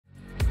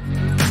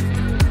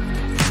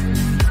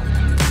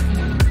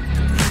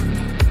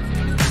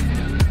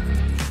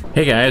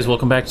Hey guys,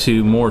 welcome back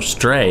to more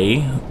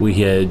Stray. We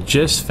had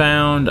just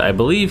found, I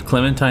believe,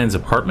 Clementine's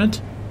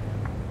apartment.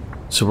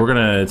 So we're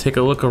gonna take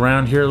a look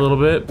around here a little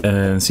bit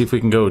and see if we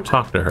can go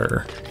talk to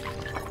her.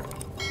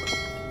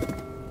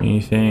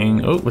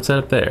 Anything? Oh, what's that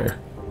up there?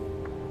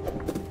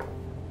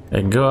 I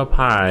can go up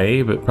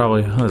high, but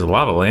probably, oh, there's a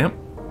lava lamp.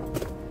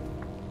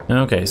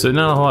 Okay, so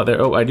not a whole lot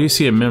there. Oh, I do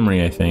see a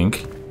memory, I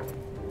think.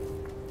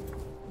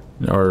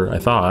 Or I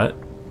thought.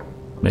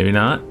 Maybe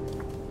not.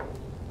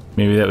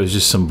 Maybe that was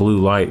just some blue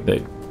light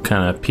that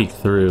kind of peeked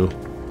through.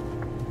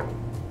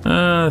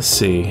 Let's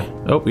see.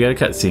 Oh, we got a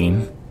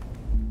cutscene.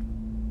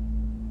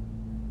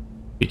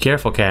 Be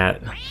careful,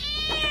 cat.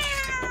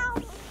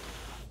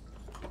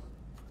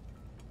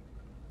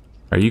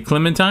 Are you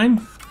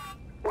Clementine?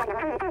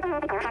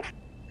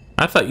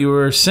 I thought you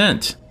were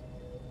sent.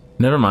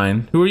 Never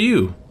mind. Who are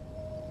you?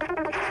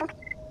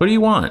 What do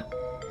you want?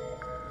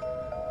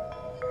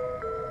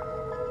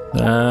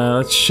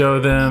 Let's show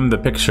them the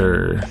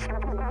picture.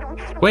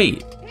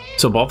 Wait,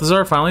 so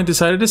Balthazar finally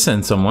decided to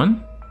send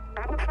someone?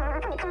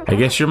 I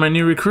guess you're my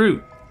new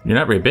recruit. You're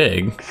not very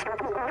big.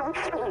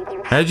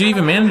 How did you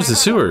even manage the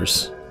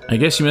sewers? I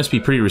guess you must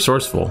be pretty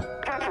resourceful.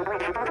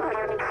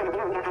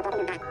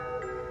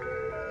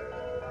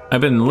 I've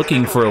been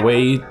looking for a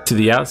way to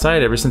the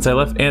outside ever since I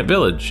left Ant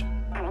Village,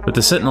 but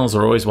the sentinels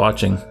are always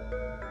watching.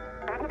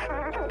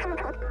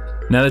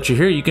 Now that you're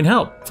here, you can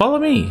help. Follow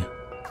me.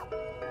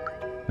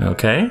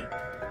 Okay.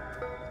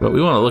 But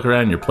we want to look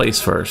around your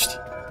place first.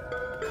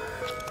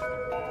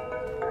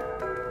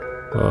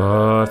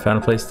 Oh, I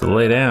found a place to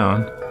lay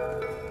down.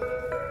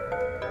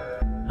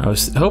 I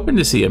was hoping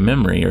to see a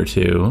memory or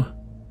two.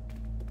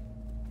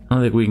 I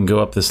don't think we can go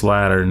up this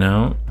ladder,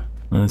 no.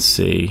 Let's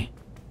see.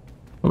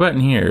 What about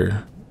in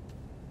here?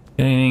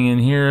 Anything in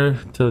here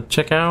to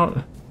check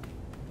out?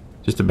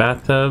 Just a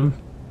bathtub?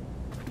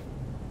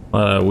 A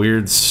lot of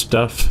weird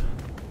stuff.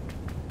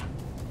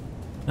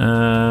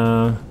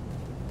 I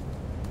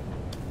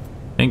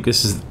think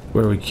this is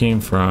where we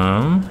came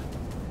from.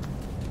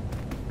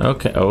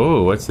 Okay.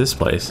 Oh, what's this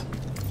place?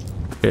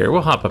 Here,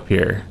 we'll hop up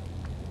here.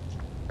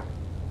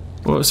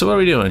 Well, so what are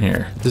we doing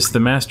here? Is this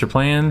the master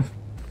plan?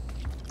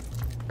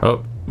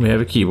 Oh, we have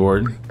a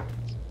keyboard.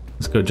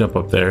 Let's go jump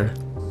up there.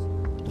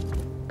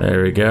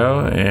 There we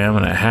go. And I'm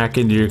gonna hack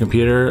into your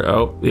computer.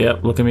 Oh,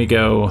 yep, look at me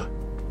go.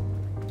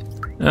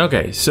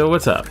 Okay, so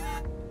what's up?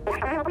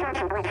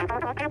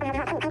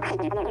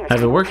 I've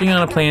been working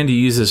on a plan to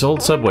use this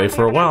old subway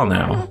for a while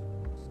now.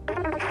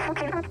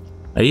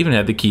 I even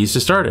had the keys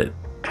to start it.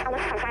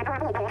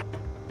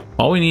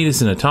 All we need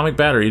is an atomic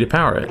battery to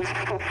power it.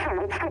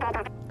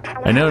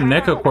 I know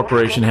Neko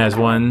Corporation has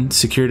one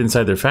secured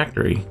inside their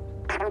factory.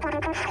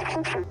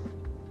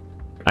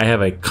 I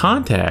have a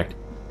contact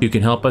who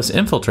can help us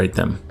infiltrate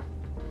them.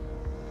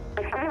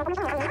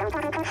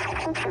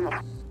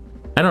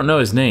 I don't know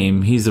his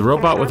name. He's the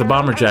robot with a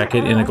bomber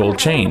jacket and a gold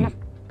chain.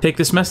 Take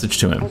this message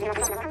to him.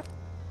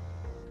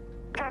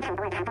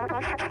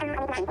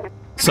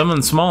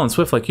 Someone small and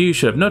swift like you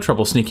should have no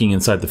trouble sneaking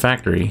inside the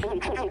factory.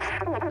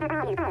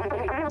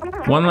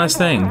 One last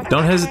thing,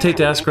 don't hesitate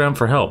to ask around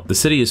for help. The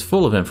city is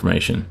full of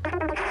information.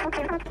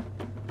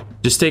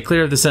 Just stay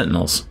clear of the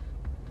sentinels.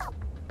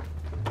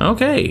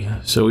 Okay,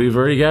 so we've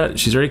already got,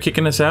 she's already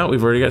kicking us out.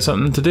 We've already got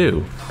something to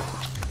do.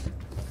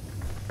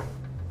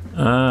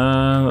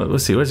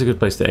 Let's see, where's a good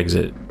place to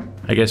exit?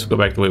 I guess we'll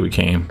go back the way we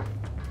came.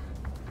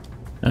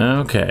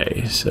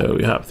 Okay, so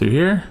we hop through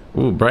here.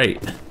 Ooh,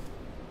 bright.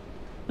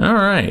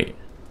 Alright.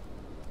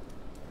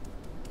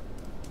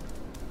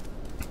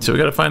 So we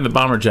gotta find the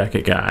bomber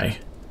jacket guy.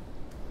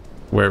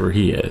 Wherever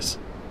he is.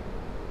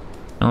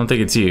 I don't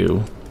think it's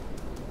you.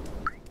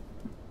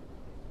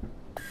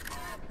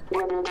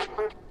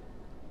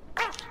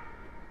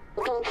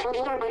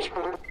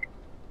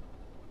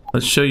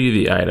 Let's show you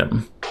the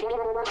item.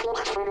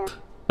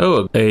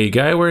 Oh, a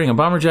guy wearing a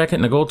bomber jacket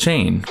and a gold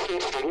chain.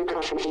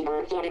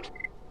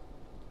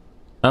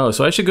 Oh,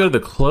 so I should go to the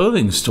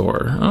clothing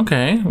store.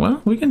 Okay,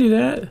 well, we can do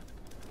that.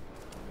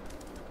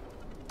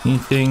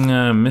 Anything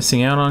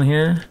missing out on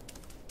here?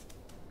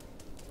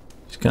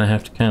 Just gonna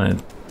have to kind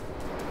of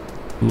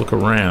look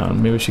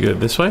around. Maybe we should go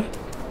this way?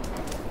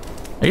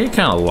 I get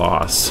kind of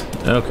lost.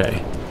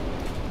 Okay.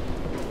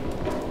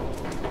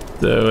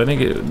 So I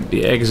think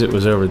the exit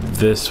was over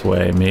this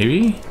way,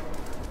 maybe?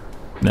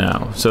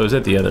 No, so it's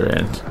at the other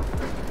end.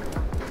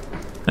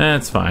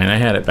 That's fine, I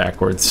had it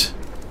backwards.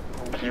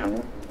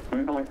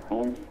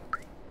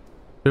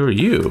 Who are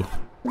you?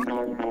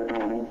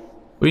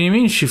 What do you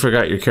mean she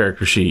forgot your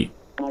character sheet?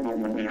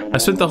 I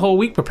spent the whole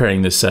week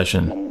preparing this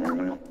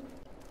session.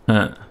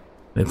 Huh.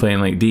 They playing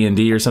like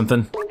D&D or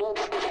something?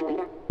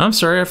 I'm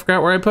sorry, I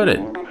forgot where I put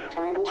it.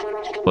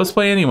 Let's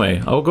play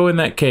anyway. I'll go in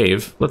that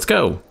cave. Let's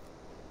go.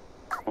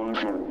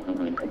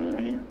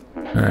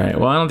 Alright,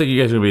 well I don't think you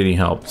guys are going to be any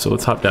help, so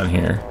let's hop down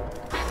here.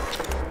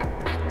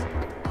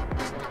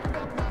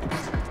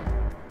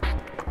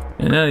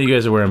 And now you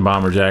guys are wearing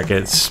bomber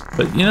jackets,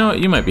 but you know what?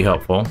 You might be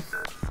helpful.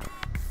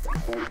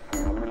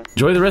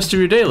 Enjoy the rest of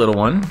your day, little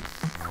one.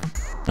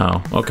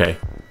 Oh, okay.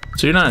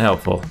 So you're not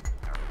helpful.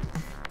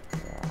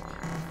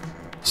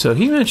 So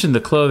he mentioned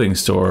the clothing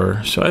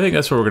store, so I think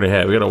that's where we're gonna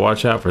head. We gotta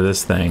watch out for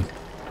this thing.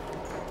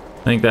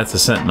 I think that's a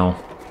sentinel.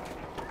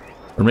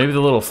 Or maybe the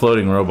little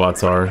floating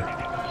robots are.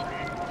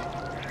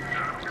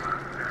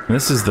 And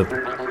this is the...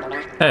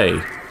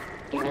 Hey.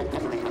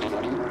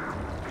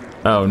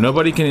 Oh,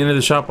 nobody can enter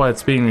the shop while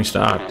it's being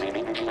restocked.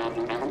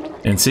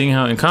 And seeing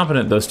how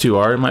incompetent those two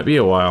are, it might be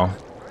a while.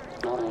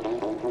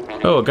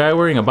 Oh, a guy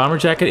wearing a bomber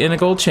jacket and a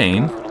gold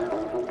chain.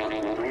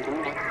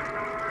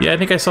 Yeah, I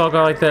think I saw a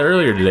guy like that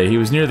earlier today. He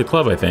was near the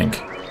club, I think.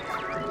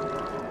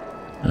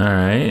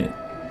 Alright.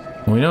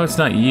 We know it's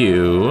not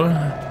you.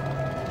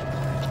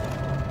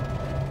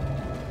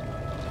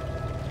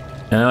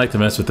 And I like to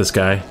mess with this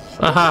guy.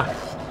 Aha!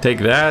 Take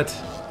that.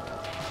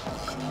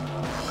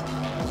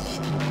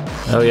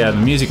 Oh yeah, the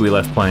music we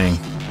left playing.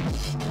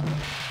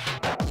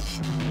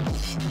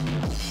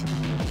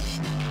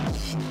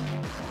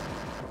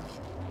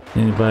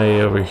 Anybody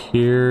over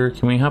here?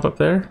 Can we hop up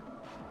there?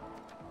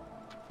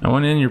 I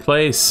want in your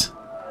place.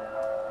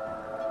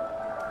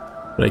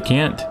 But I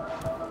can't.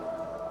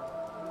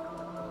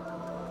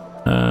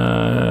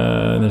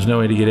 There's no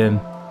way to get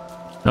in.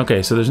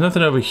 Okay, so there's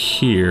nothing over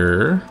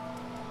here.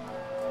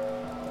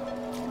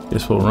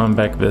 Guess we'll run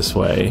back this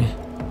way.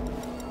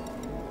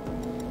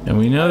 And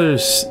we know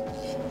there's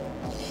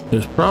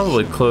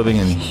probably clothing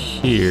in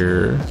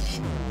here.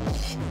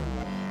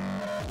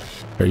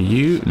 Are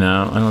you?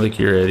 No, I don't think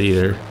you're it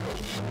either.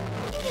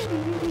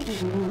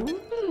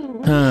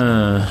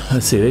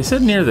 Let's see, they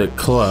said near the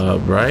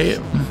club, right?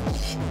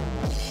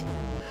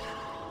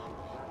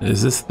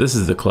 Is this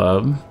is the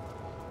club?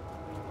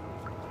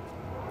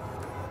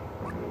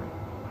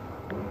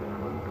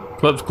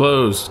 Club's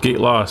closed, gate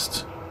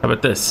lost. How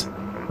about this?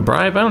 A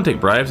bribe? I don't take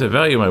bribes, I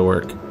value my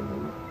work.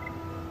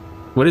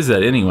 What is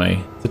that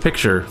anyway? It's a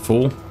picture,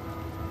 fool.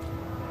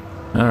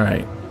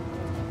 Alright.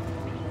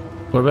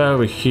 What about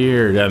over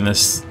here down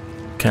this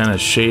kind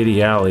of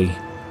shady alley?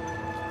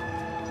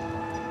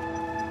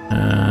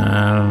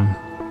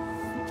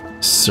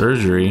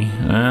 Surgery?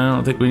 I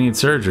don't think we need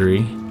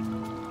surgery.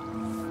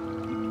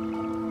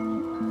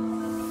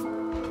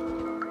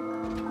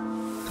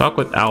 Talk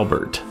with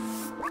Albert.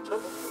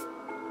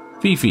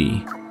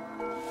 Fifi.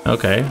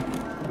 Okay.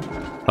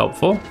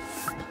 Helpful.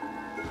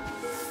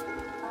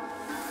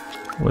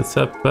 What's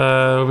up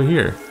over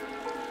here?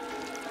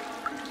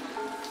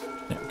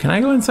 Can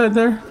I go inside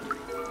there?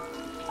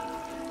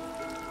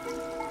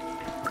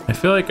 I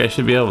feel like I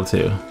should be able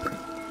to.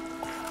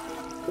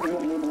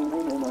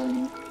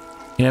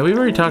 Yeah, we've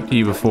already talked to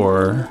you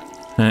before.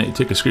 You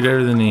took a screwdriver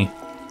to the knee.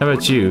 How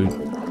about you?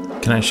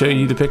 Can I show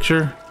you the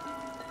picture?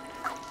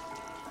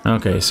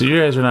 Okay, so you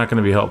guys are not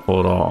going to be helpful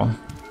at all.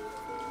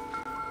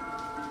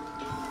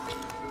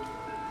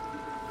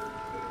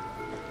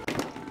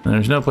 And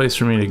there's no place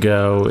for me to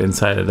go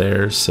inside of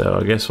there, so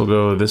I guess we'll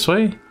go this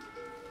way.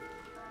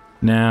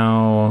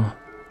 Now...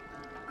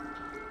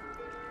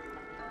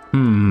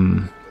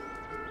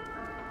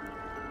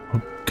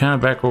 kind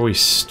of back where we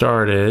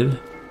started.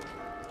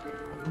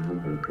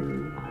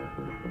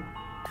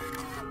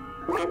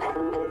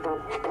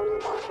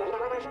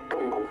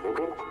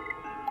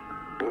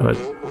 But,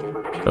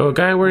 oh, a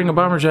guy wearing a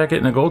bomber jacket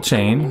and a gold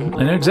chain.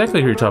 I know exactly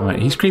who you're talking about.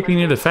 He's creeping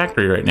near the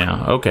factory right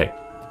now. Okay.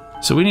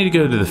 So we need to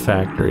go to the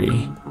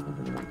factory.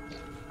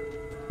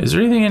 Is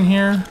there anything in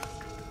here?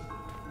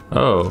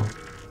 Oh.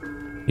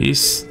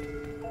 He's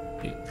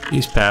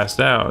passed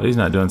out. He's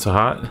not doing so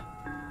hot.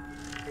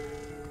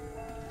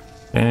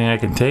 Anything I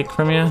can take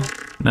from you?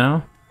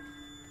 No?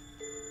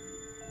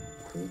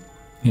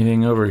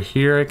 Anything over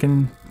here I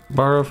can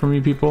borrow from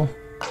you people?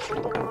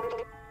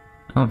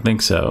 I don't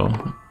think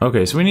so.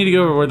 Okay, so we need to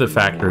go over where the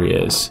factory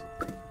is.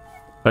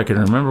 If I can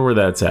remember where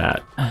that's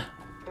at.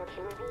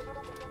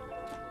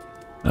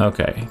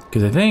 Okay,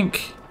 because I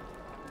think...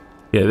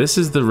 yeah, this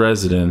is the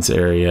residence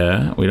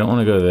area. We don't want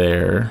to go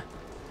there.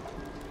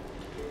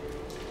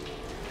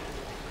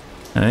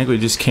 I think we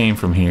just came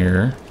from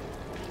here.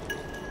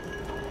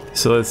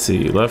 So let's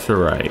see, left or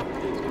right?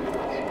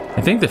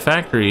 I think the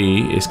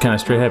factory is kind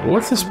of straight ahead, but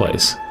what's this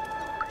place?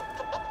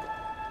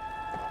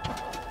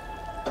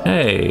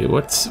 Hey,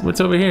 what's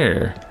over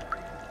here?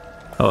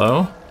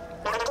 Hello?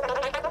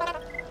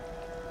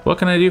 What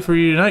can I do for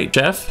you tonight,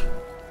 Jeff?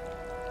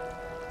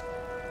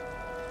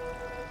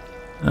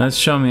 Let's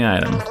show him the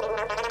item.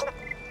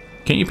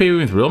 Can't you pay me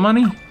with real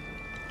money?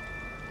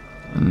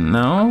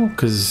 No,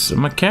 because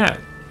I'm a cat.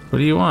 What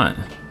do you want?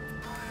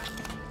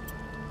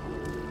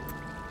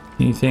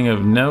 Anything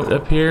of note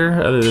up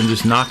here other than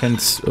just knocking?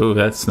 Oh,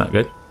 that's not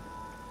good.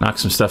 Knock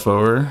some stuff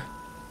over.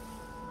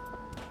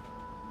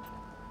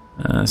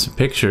 Some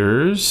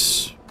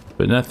pictures,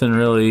 but nothing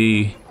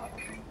really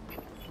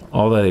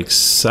all that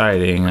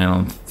exciting, I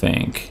don't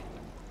think.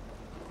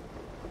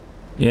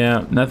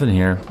 Yeah, nothing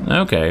here.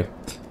 Okay.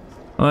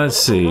 Let's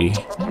see.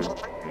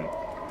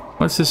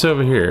 What's this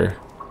over here?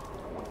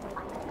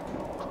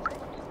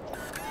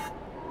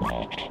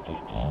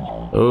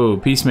 Oh,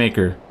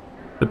 Peacemaker.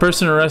 The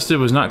person arrested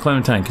was not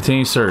Clementine.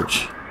 Continue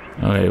search.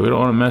 Okay, we don't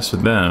want to mess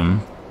with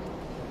them.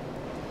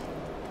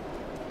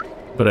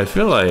 But I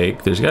feel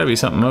like there's got to be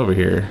something over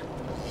here.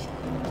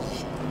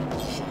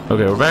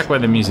 Okay, we're back by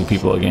the music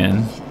people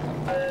again.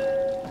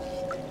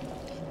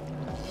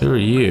 Who are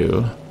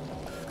you?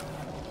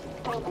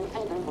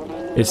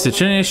 It's the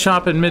Chinese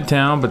shop in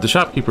Midtown, but the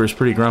shopkeeper is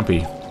pretty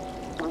grumpy.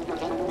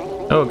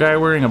 Oh, a guy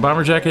wearing a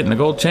bomber jacket and a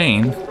gold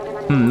chain.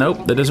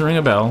 Nope, that doesn't ring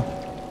a bell.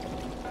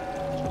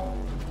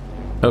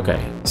 Okay,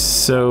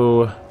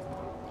 so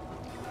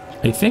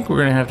I think we're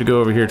gonna have to go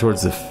over here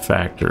towards the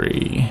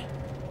factory,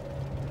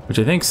 which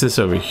I think is this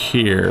over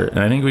here, and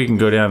I think we can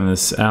go down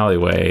this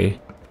alleyway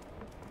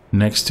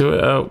next to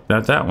it. Oh,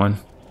 not that one.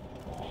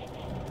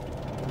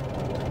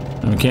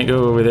 And we can't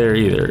go over there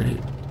either. It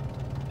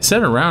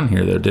said around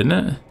here though, didn't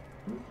it?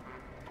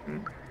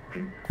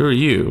 Who are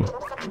you?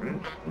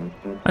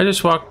 I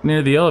just walked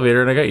near the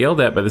elevator and I got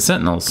yelled at by the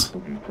sentinels.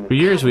 For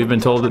years we've been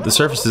told that the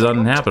surface is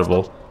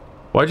uninhabitable.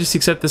 Why just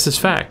accept this as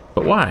fact?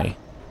 But why?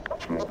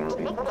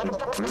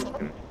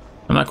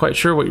 I'm not quite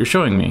sure what you're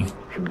showing me.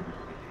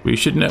 We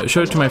should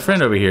show it to my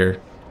friend over here,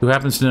 who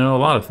happens to know a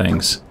lot of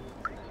things.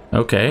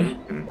 Okay.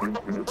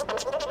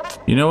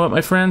 You know what,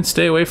 my friend?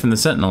 Stay away from the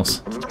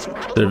sentinels.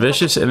 They're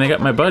vicious, and they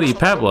got my buddy,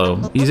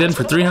 Pablo. He's in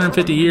for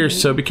 350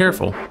 years, so be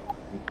careful.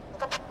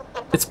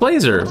 It's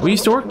Blazer. We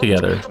used to work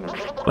together.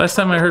 Last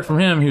time I heard from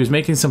him, he was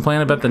making some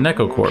plan about the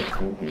Neko Corp.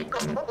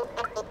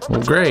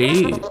 Well,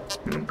 great.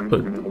 But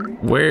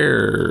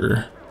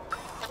where?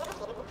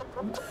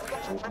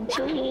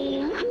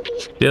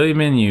 Daily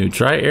menu.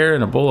 Dry air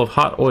and a bowl of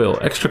hot oil.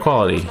 Extra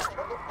quality.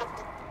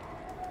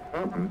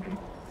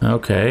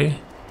 Okay.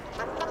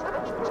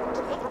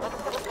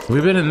 Have we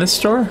been in this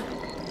store?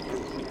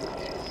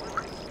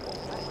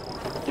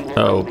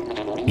 Oh,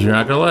 you're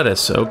not gonna let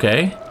us.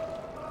 Okay.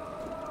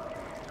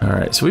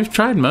 Alright, so we've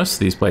tried most of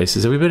these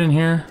places. Have we been in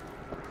here?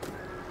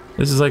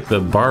 This is like the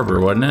barber,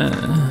 wasn't it?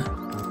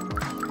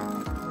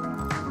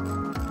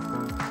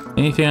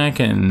 Anything I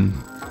can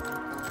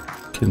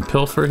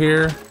pilfer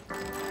here?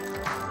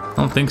 I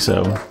don't think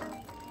so.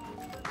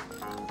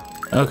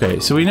 Okay,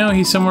 so we know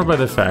he's somewhere by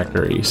the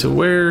factory. So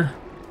where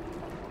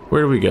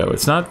do we go?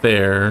 It's not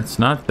there. It's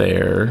not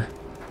there.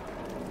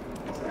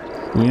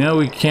 We know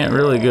we can't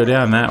really go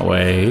down that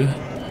way.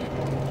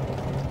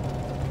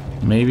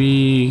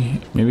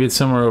 Maybe it's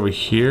somewhere over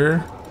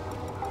here.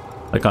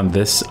 Like on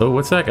this. Oh,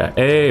 what's that guy?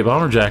 Hey,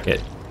 bomber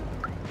jacket.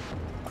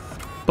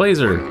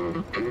 Blazer.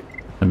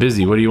 I'm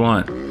busy. What do you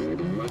want?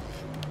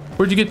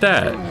 Where'd you get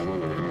that?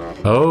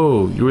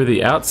 Oh, you were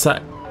the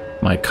outside.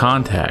 My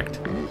contact.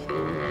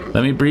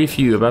 Let me brief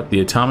you about the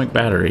atomic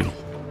battery.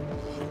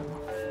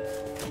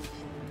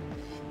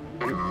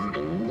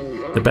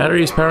 The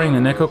battery is powering the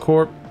Neko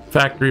Corp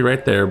factory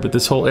right there, but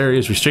this whole area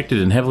is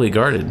restricted and heavily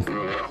guarded.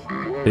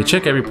 They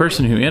check every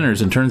person who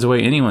enters and turns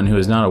away anyone who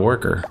is not a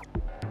worker.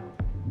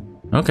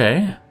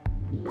 Okay.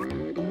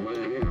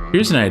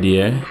 Here's an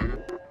idea.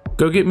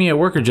 Go get me a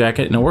worker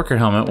jacket and a worker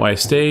helmet while I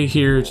stay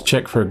here to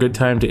check for a good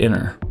time to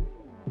enter.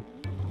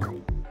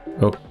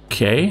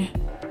 Okay.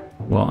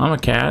 Well, I'm a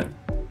cat.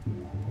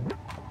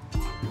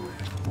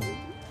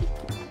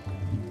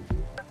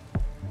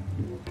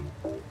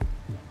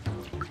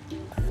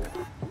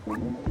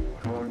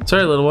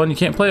 Sorry, little one, you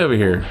can't play over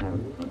here.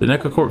 The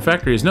Neko Corp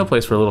factory is no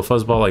place for a little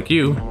fuzzball like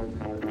you.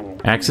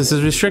 Access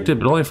is restricted,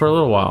 but only for a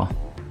little while.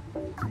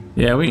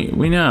 Yeah,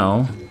 we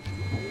know.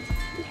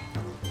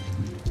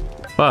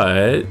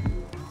 But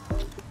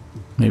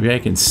maybe I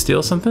can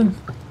steal something?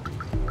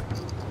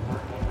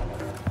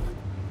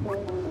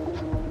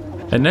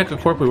 At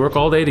Neko Corp, we work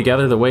all day to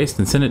gather the waste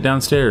and send it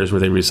downstairs where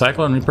they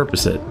recycle and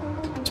repurpose it.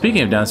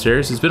 Speaking of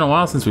downstairs, it's been a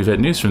while since we've had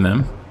news from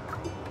them.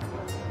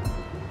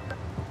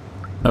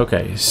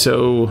 Okay,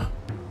 so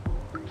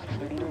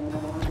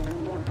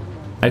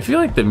I feel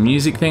like the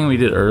music thing we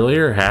did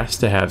earlier has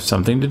to have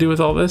something to do with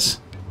all this.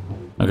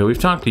 Okay, we've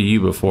talked to you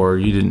before.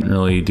 You didn't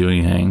really do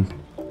anything.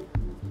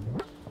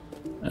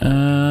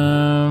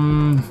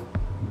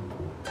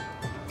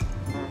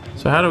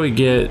 So how do we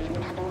get...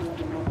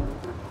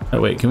 Oh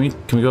wait, can we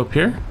go up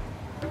here?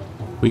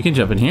 We can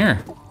jump in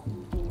here.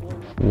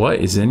 What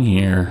is in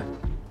here?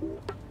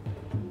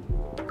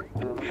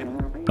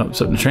 Oh,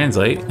 something to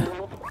translate.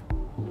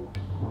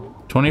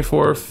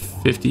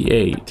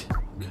 2458.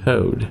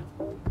 Code.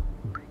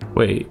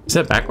 Wait, is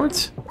that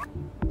backwards?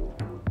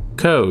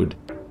 Code.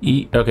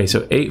 Okay,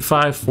 so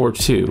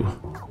 8542.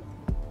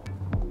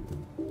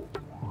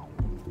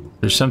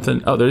 There's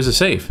something. Oh, there's a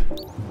safe.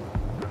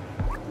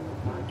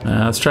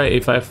 Let's try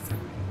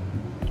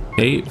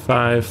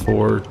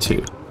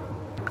 8542.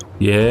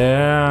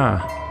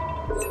 Yeah.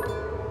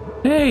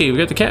 Hey, we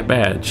got the cat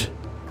badge.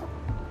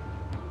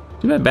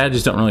 Too bad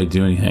badges don't really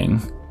do anything.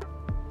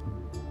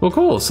 Well,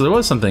 cool. So there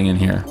was something in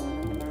here.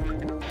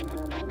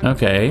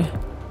 Okay.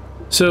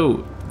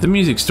 So, the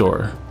music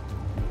store.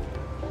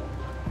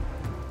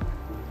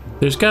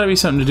 There's got to be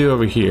something to do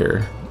over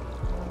here.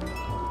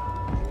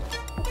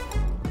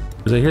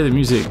 Because I hear the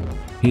music.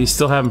 He's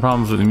still having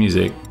problems with the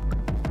music.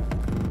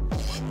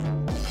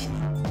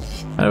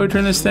 How do we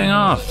turn this thing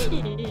off?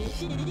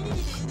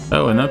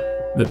 Oh, and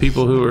the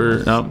people who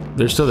are... Oh,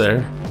 they're still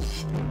there.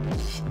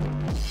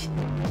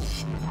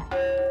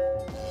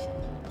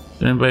 Is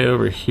there anybody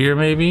over here,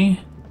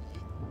 maybe?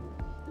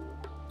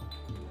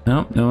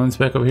 Nope, no one's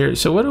back over here.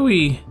 So what do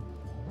we...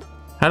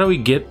 How do we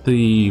get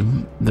the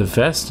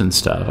vest and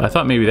stuff? I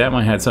thought maybe that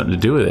might have something to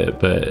do with it,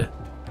 but...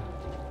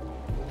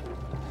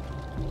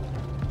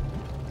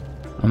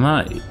 I'm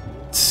not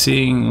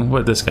seeing...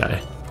 What, this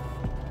guy?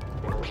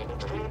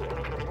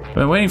 I've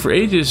been waiting for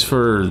ages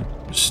for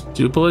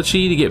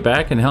Stupilachi to get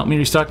back and help me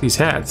restock these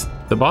hats.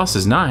 The boss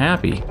is not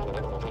happy.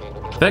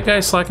 If that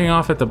guy's slacking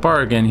off at the bar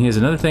again, he has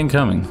another thing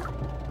coming.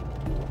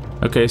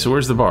 Okay, so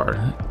where's the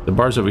bar? The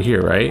bar's over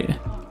here, right?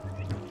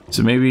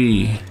 So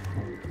maybe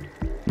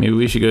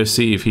we should go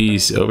see if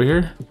he's over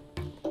here?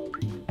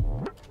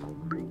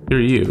 Who are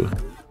you?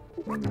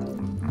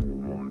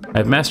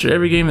 I've mastered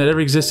every game that ever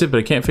existed, but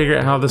I can't figure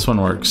out how this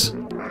one works.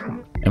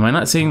 Am I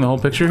not seeing the whole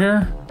picture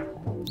here?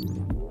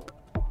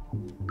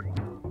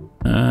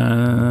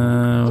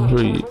 Who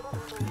are you?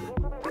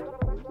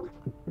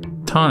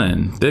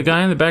 Tonin. The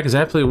guy in the back is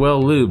absolutely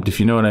well lubed,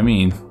 if you know what I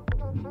mean.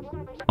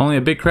 Only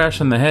a big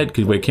crash on the head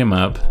could wake him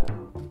up.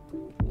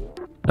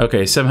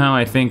 Okay, somehow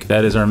I think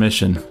that is our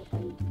mission.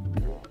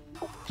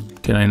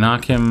 Can I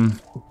knock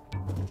him?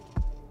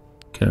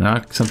 Can I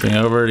knock something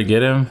over to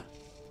get him?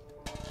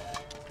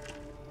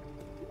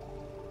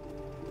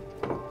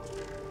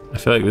 I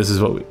feel like this is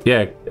what we...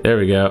 Yeah, there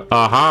we go.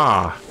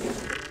 Aha!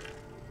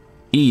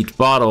 Eat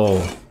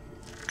bottle.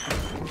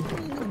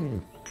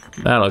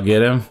 That'll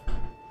get him.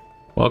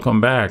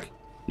 Welcome back.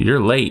 You're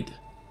late.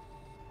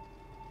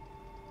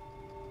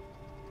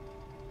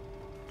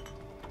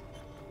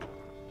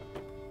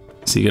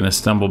 Is he gonna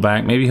stumble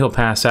back? Maybe he'll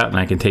pass out and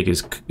I can take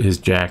his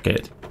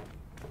jacket.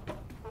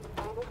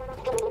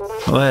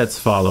 Let's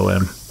follow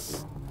him.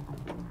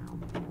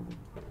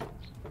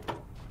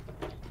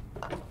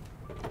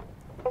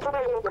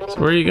 So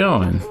where are you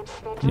going?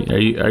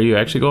 Are you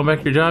actually going back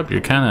to your job?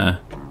 You're kind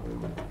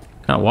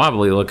of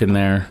wobbly looking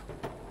there.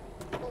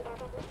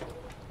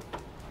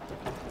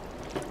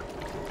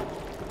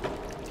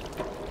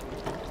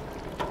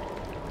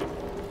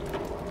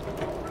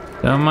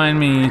 Don't mind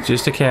me,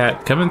 just a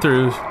cat coming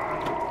through.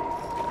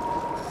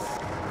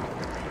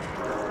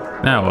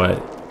 Now what?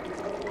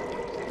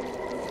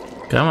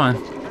 Come on.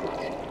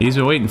 He's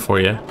been waiting for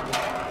you.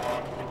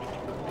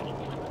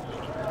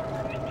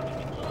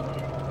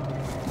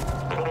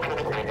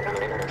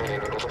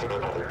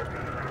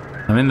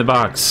 I'm in the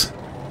box.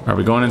 Are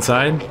we going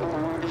inside?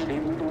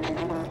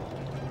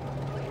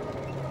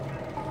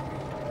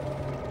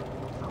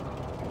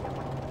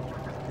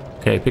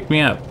 Okay, pick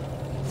me up.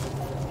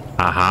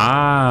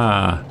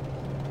 Aha!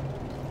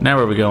 Now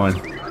where are we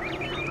going?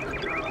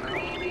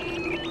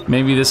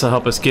 Maybe this will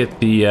help us get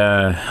the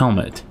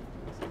helmet.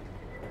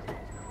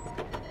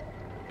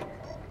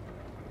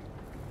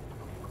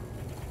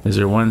 Is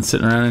there one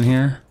sitting around in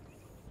here?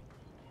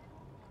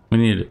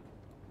 We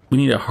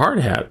need a hard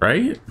hat,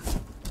 right?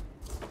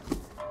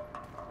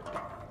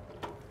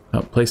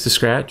 Oh, place to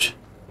scratch.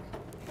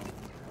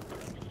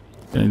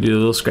 Gonna do a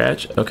little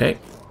scratch. Okay.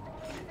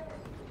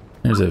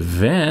 There's a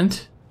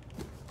vent.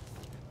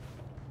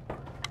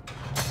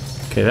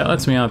 Okay, that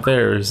lets me out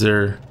there. Is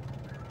there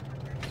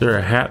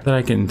a hat that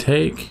I can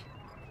take?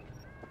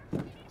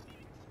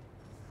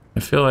 I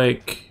feel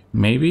like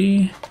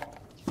maybe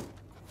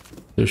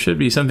there should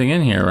be something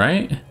in here,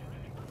 right?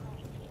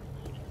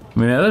 I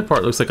mean, the other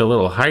part looks like a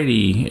little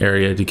hidey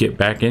area to get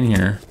back in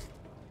here.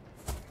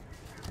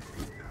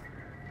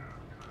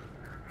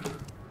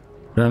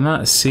 But I'm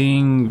not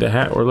seeing the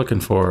hat we're looking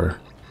for.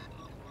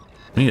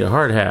 We need a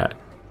hard hat.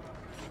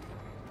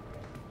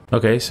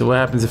 Okay, so what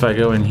happens if I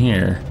go in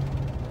here?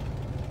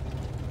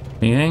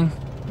 Anything?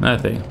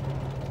 Nothing.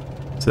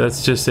 So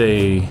that's just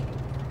a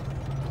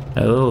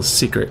little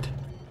secret.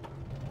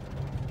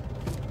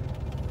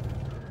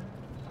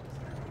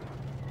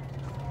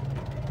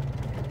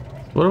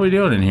 What are we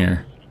doing in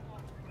here?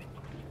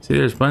 See,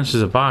 there's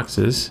bunches of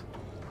boxes.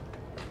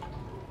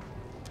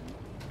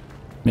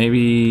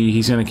 Maybe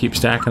he's gonna keep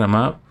stacking them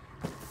up.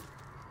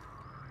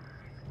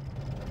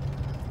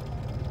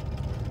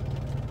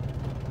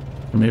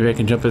 Or maybe I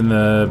can jump in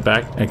the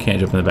back. I can't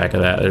jump in the back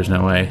of that. There's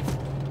no way.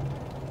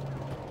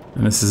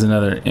 And this is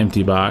another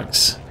empty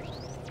box.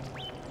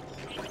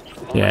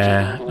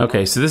 Yeah.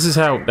 Okay, so this is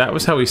how... That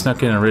was how we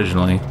snuck in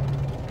originally.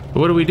 But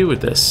what do we do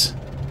with this?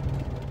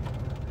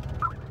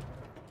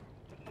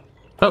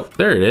 Oh,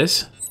 there it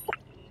is.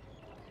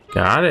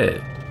 Got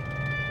it.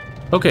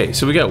 Okay,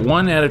 so we got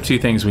 1 out of 2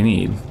 things we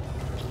need.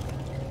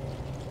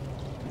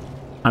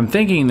 I'm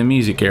thinking the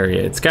music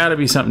area. It's got to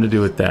be something to do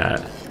with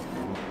that.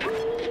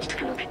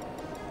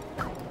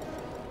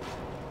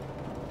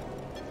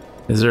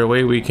 Is there a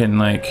way we can,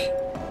 like,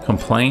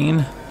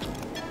 complain?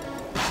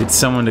 Get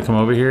someone to come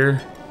over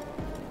here?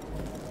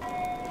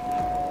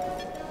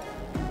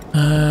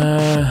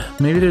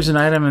 Maybe there's an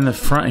item in the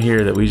front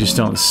here that we just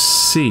don't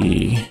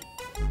see.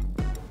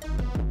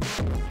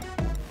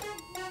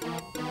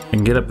 I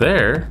can get up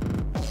there.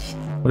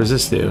 What does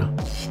this do?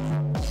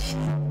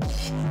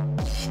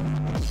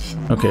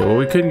 Okay, well,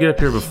 we couldn't get up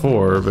here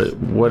before, but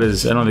what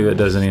is... I don't think that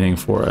does anything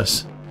for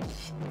us.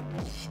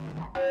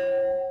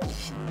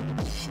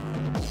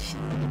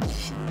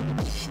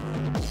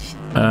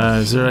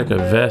 Is there like a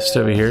vest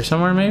over here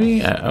somewhere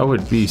maybe? I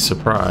would be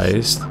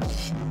surprised.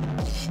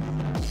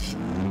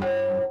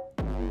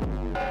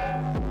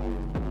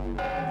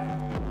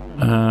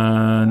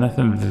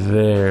 Nothing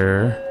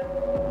there.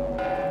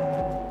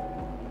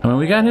 I mean,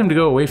 we got him to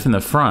go away from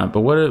the front,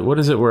 but what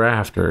is it we're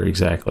after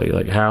exactly?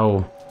 Like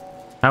how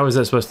is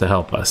that supposed to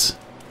help us?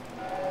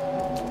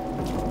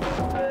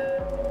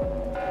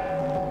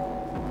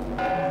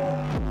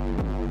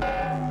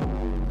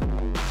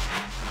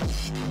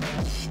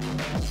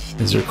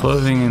 Is there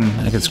clothing?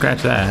 And I can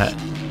scratch that.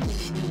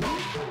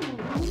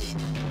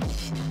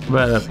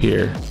 What about up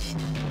here?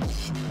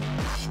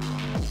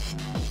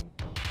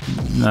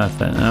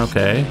 Nothing.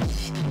 Okay.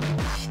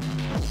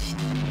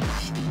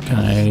 Can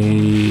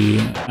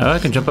I... Oh, I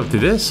can jump up through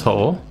this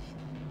hole.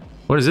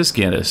 What does this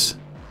get us?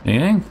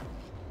 Anything?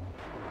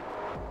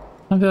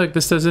 I don't feel like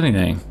this does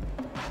anything.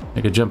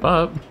 I could jump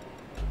up.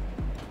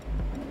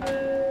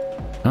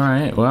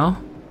 Alright,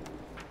 well.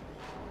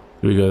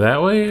 Do we go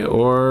that way?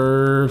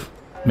 Or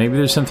maybe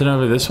there's something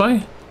over this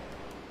way?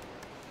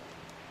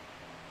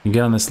 You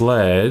get on this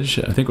ledge.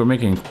 I think we're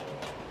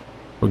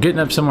getting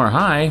up somewhere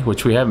high,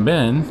 which we haven't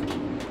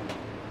been.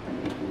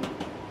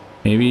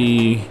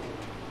 Maybe...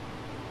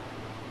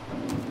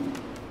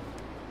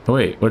 Oh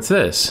wait, what's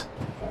this?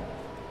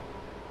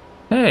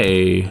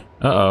 Hey!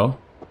 Uh-oh.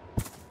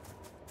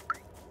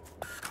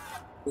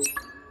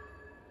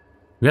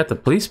 We got the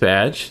police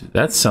badge.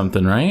 That's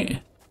something,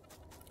 right?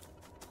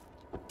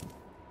 I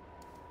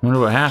wonder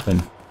what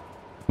happened.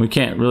 We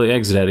can't really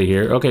exit out of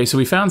here. Okay, so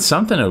we found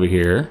something over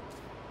here.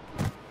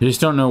 I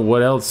just don't know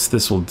what else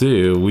this will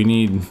do. We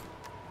need...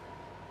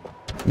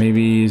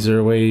 Maybe is there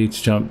a way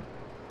to jump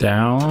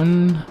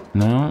down?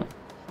 No.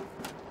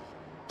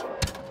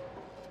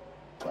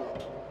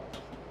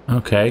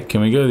 Okay,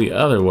 can we go the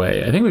other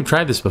way? I think we've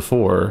tried this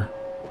before,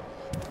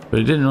 but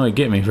it didn't really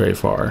get me very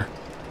far.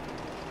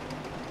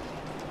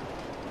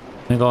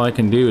 I think all I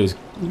can do is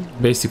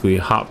basically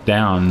hop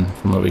down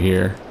from over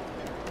here.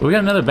 But we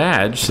got another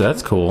badge, so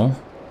that's cool.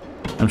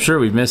 I'm sure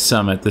we've missed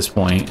some at this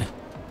point.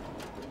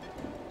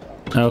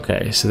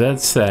 Okay, so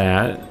that's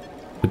that.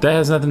 But that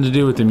has nothing to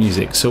do with the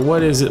music. So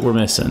what is it we're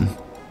missing?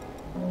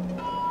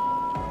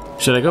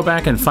 Should I go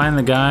back and find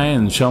the guy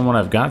and show him what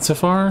I've got so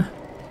far?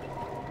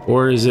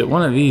 Or is it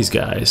one of these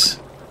guys?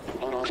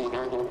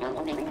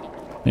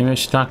 Maybe I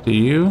should talk to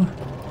you?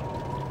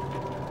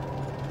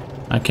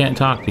 I can't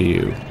talk to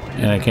you.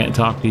 And I can't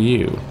talk to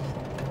you.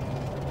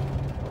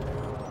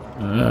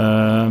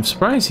 I'm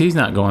surprised he's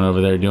not going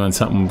over there doing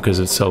something because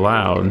it's so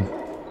loud.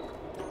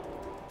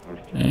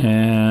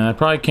 And I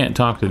probably can't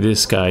talk to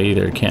this guy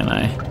either, can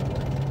I?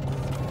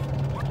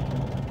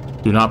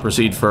 Do not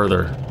proceed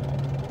further.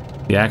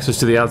 The access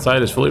to the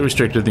outside is fully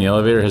restricted and the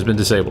elevator has been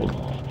disabled.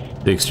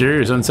 The exterior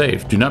is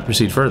unsafe. Do not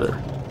proceed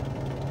further.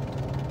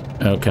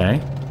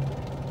 Okay.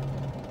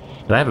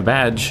 But I have a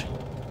badge.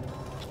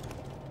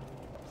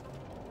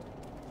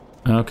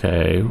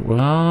 Okay,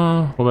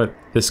 well, what about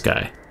this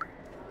guy?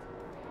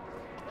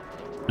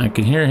 I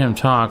can hear him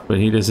talk, but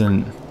he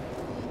doesn't...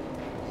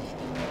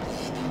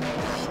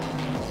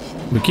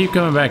 We keep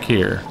coming back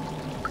here.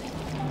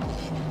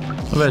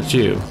 What about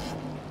you?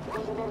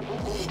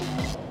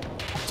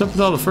 What's up with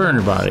all the fur on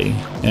your body?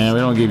 And we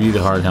don't give you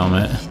the hard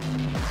helmet.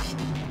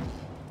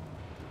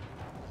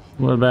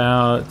 What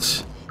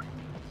about...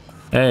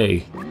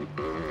 Hey.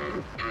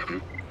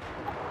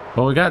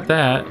 Well, we got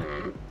that.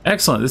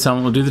 Excellent, this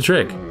helmet will do the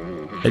trick.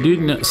 I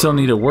do still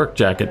need a work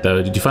jacket,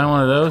 though. Did you find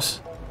one of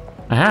those?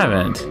 I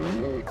haven't.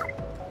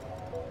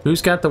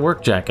 Who's got the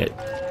work jacket?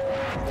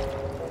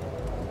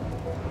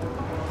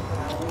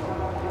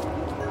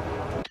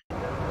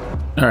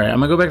 Alright, I'm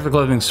gonna go back to the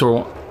clothing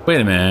store.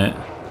 Wait a minute.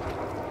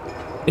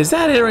 Is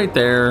that it right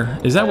there?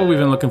 Is that what we've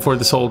been looking for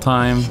this whole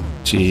time?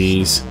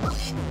 Jeez.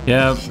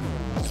 Yep.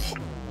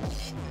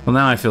 Well,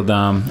 now I feel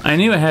dumb. I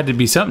knew it had to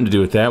be something to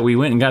do with that. We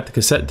went and got the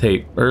cassette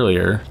tape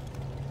earlier.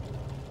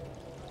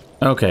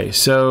 Okay,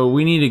 so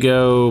we need to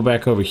go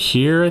back over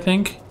here, I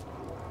think.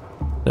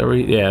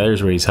 Yeah,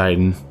 there's where he's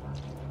hiding.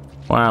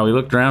 Wow, we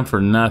looked around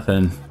for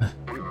nothing.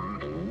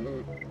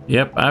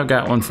 Yep, I've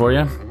got one for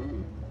you.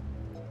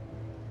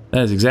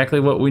 That is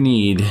exactly what we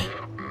need.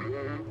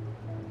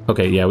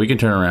 Okay, yeah, we can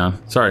turn around.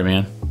 Sorry,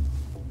 man.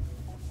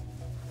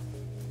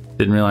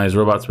 Didn't realize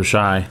robots were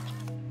shy.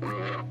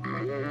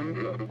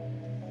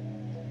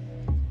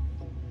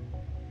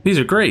 These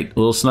are great. A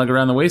little snug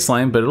around the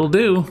waistline, but it'll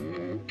do.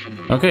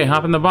 Okay,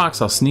 hop in the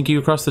box. I'll sneak you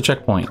across the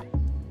checkpoint.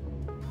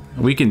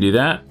 We can do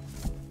that.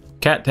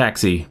 Cat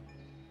taxi.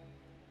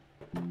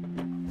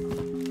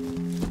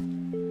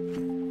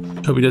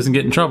 Hope he doesn't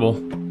get in trouble.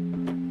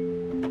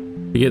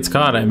 If he gets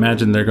caught, I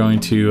imagine they're going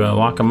to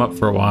lock him up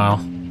for a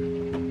while.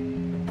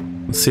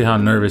 Let's see how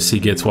nervous he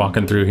gets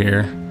walking through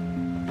here.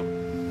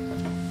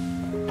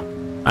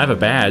 I have a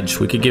badge.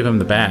 We could give him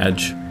the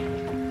badge.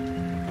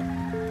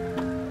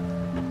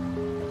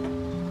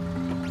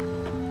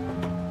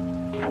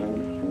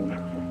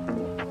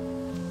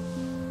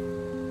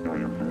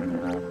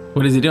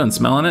 What is he doing?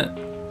 Smelling it?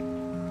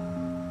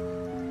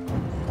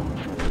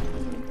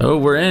 Oh,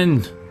 we're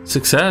in.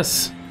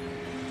 Success.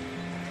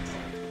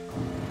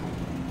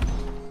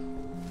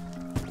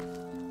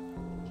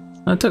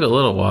 That took a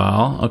little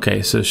while.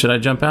 Okay, so should I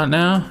jump out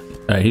now?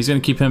 All right, he's gonna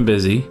keep him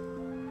busy.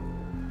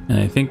 And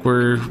I think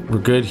we're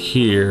good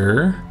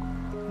here.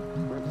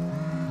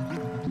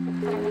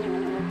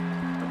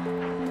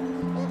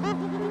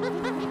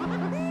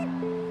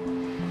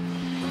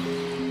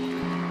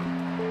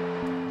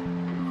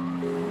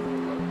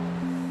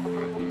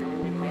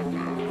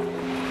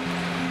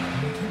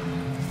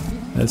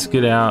 Let's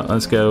get out.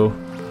 Let's go.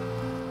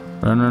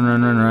 Run, run,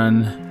 run, run,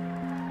 run.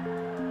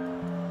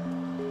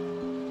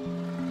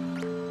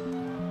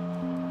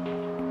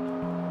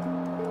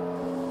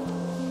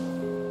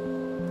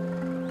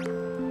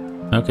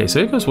 Okay, so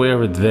it goes way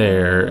over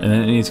there, and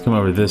then it needs to come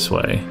over this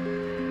way.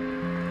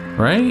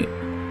 Right?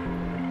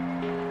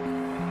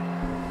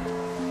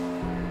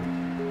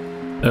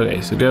 Okay,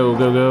 so go,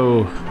 go,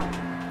 go.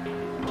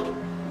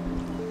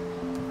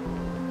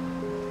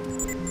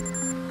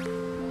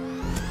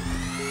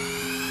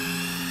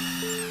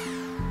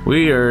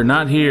 We are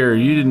not here.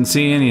 You didn't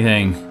see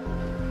anything.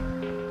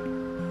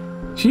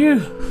 Phew.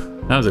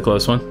 That was a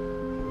close one.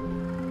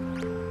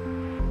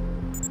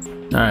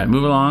 Alright,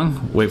 move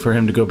along. Wait for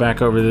him to go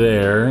back over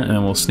there, and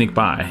then we'll sneak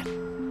by.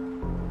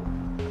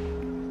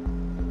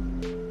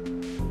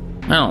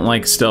 I don't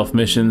like stealth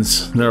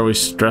missions. They're always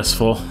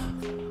stressful.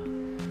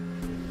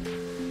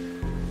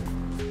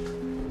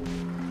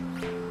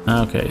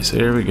 Okay, so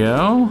here we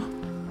go.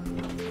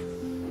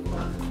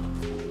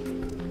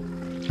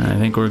 I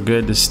think we're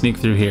good to sneak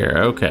through here.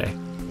 Okay.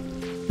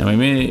 And we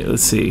may,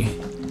 let's see.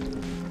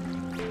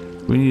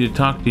 We need to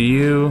talk to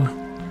you.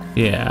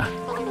 Yeah.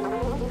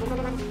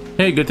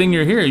 Hey, good thing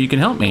you're here. You can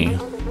help me.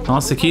 I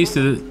lost the keys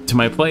to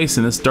my place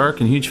in this dark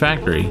and huge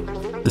factory.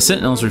 The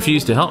sentinels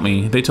refused to help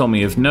me. They told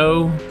me if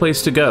no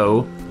place to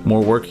go,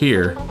 more work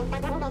here.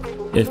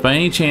 If by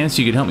any chance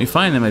you could help me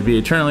find them, I'd be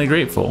eternally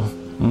grateful.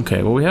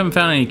 Okay, well we haven't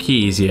found any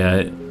keys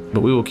yet,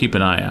 but we will keep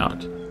an eye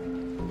out.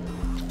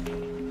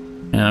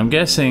 And I'm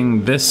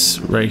guessing this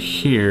right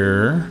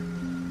here.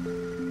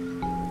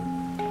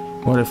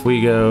 What if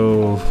we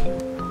go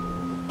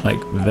like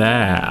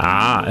that?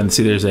 Ah, and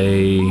see there's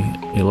a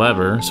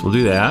lever, so we'll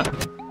do that.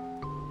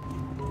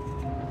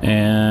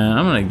 And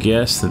I'm gonna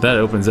guess that that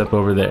opens up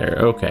over there.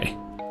 Okay.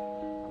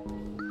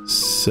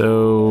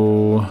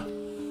 So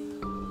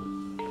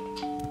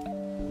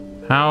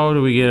how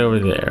do we get over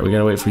there? We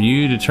gotta wait for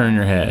you to turn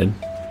your head.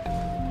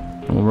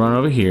 And we'll run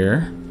over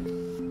here.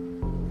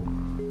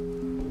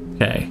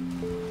 Okay.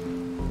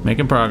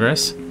 Making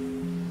progress.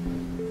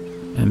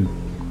 And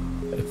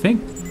I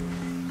think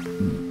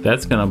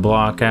that's gonna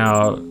block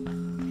out.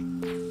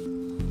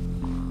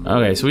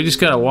 Okay, so we just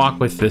gotta walk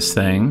with this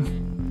thing.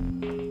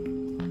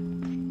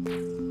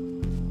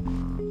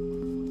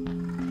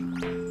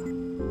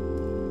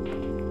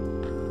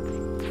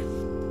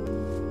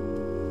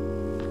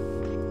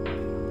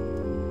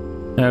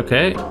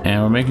 Okay,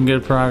 and we're making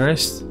good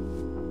progress.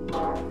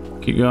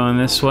 Keep going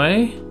this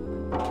way.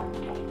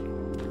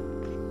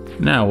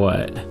 Now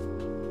what?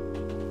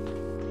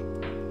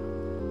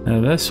 Now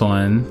this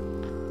one,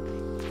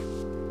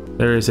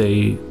 there is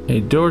a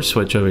door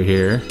switch over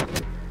here,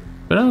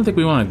 but I don't think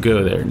we want to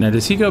go there. Now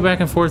does he go back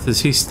and forth?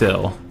 Is he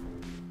still?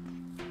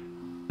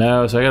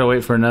 No, so I gotta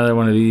wait for another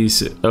one of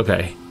these.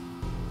 Okay.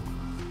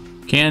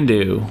 Can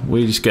do.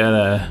 We just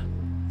gotta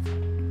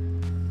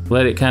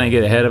let it kind of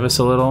get ahead of us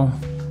a little.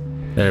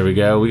 There we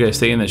go. We gotta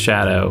stay in the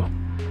shadow.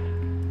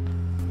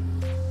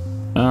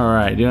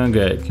 Alright, doing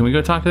good. Can we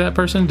go talk to that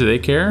person? Do they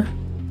care?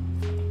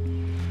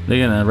 They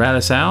gonna rat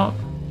us out?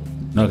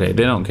 Okay,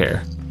 they don't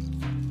care.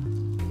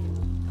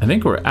 I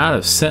think we're out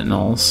of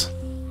sentinels.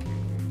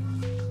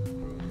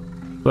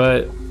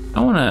 But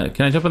I wanna,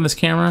 can I jump on this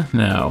camera?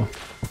 No.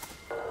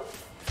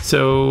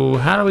 So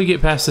how do we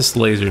get past this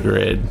laser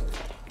grid?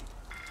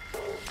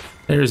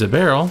 There's a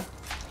barrel.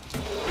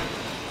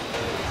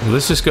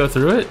 Let's just go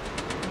through it.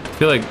 I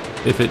feel like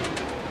if it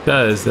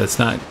does, that's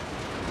not...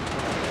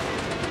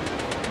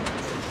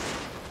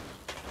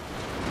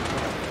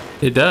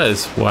 It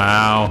does.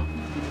 Wow.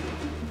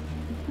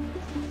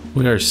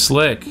 We are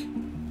slick.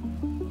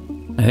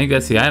 I think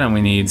that's the item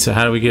we need, so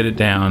how do we get it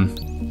down?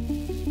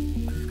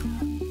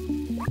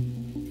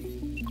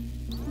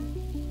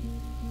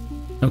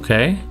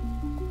 Okay.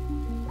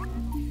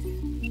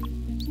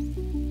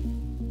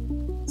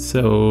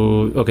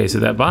 So, okay, so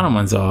that bottom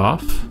one's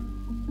off.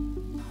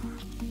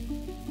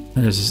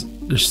 There's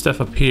stuff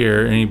up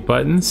here. Any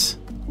buttons?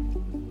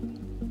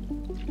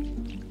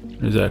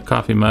 There's a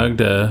coffee mug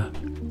to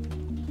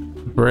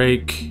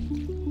break.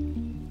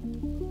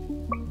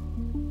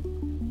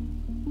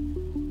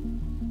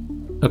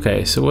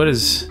 Okay, so what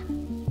is...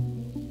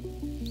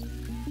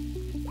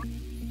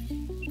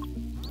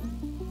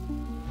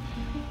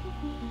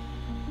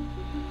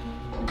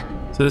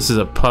 So this is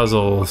a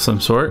puzzle of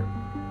some sort.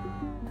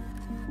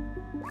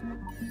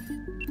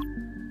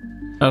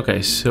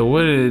 Okay, so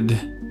what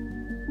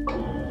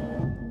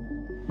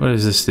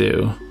does this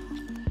do?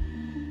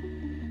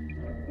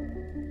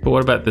 But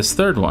what about this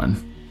third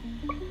one?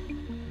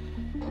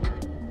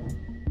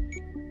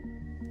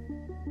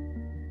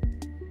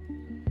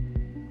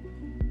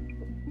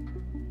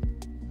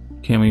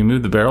 Can we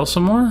move the barrel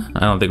some more?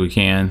 I don't think we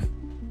can.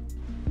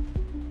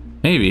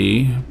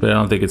 Maybe, but I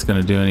don't think it's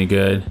gonna do any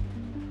good.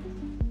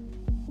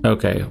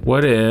 Okay,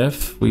 what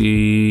if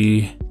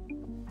we...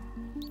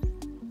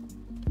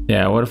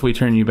 Yeah, what if we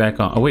turn you back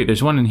on? Oh wait,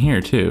 there's one in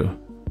here too.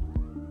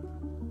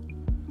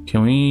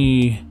 Can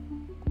we...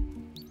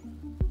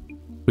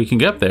 We can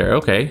get up there,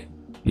 okay.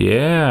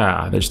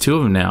 Yeah, there's two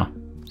of them now.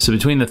 So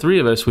between the three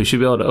of us, we should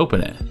be able to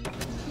open it.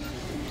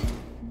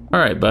 All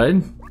right,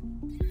 bud.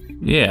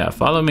 Yeah,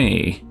 follow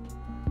me.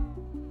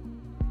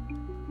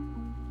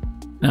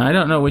 Now, I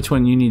don't know which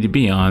one you need to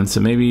be on, so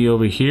maybe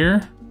over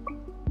here?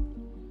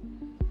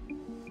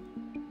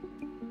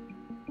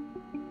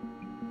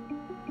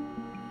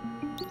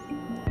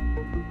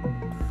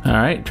 All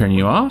right, turn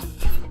you off.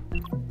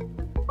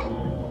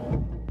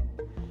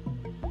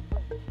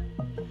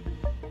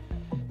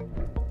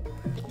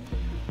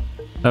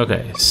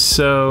 Okay,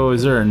 so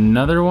is there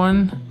another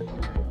one?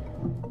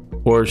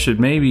 Or should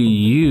maybe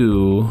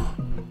you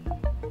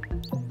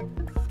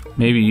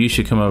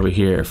should come over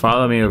here.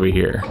 Follow me over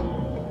here.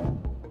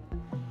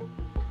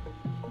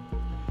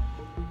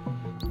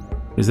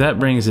 Because that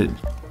brings it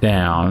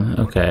down.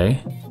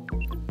 Okay.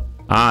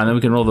 Ah, and then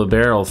we can roll the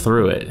barrel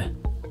through it.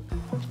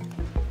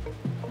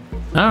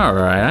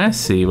 Alright, I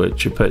see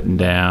what you're putting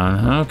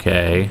down.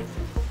 Okay.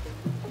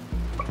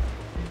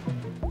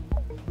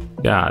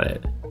 Got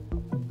it.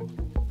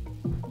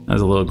 That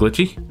was a little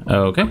glitchy.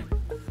 Okay.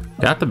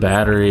 Got the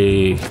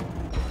battery.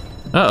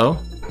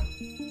 Uh-oh.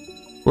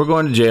 We're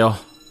going to jail.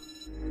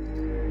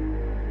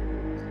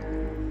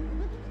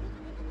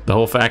 The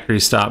whole factory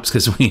stops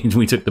because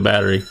we took the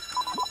battery.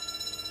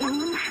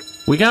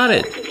 We got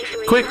it!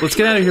 Quick, let's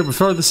get out of here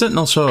before the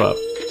sentinels show up.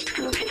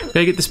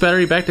 Gotta get this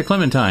battery back to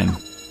Clementine.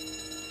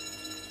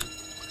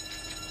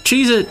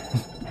 Cheese it!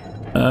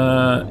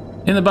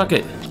 In the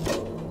bucket.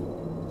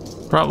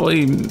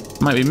 Probably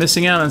might be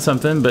missing out on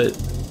something, but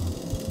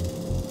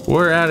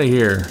we're out of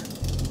here.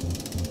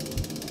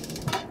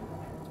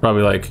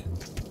 Probably like,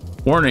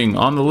 warning,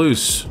 on the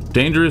loose,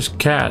 dangerous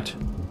cat.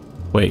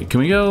 Wait, can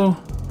we go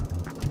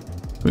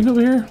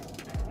over here?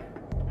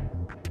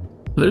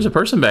 There's a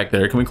person back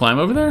there. Can we climb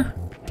over there?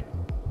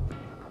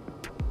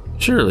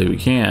 Surely we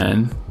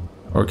can.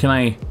 Or can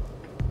I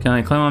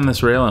climb on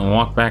this rail and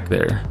walk back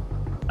there?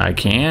 I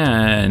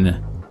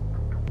can.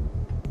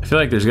 I feel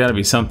like there's got to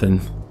be something.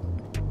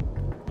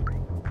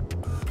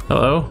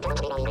 Hello?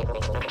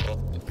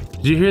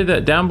 Did you hear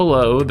that down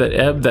below? That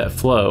ebb, that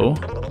flow.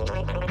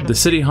 The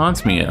city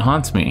haunts me. It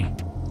haunts me.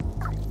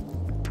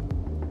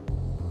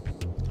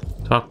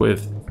 Talk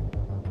with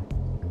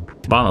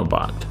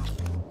Bonobot.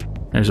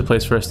 There's a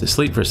place for us to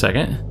sleep for a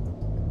second.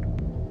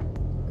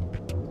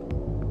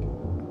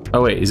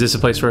 Oh wait, is this a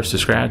place for us to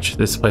scratch?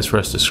 This is a place for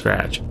us to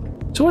scratch.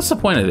 So what's the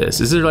point of this?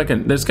 Is there like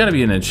there's gotta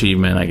be an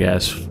achievement, I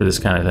guess, for this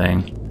kind of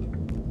thing.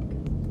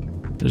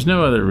 There's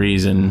no other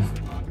reason.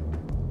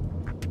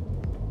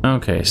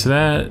 Okay, so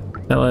that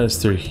led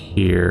us through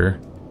here.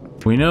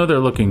 We know they're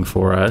looking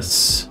for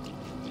us.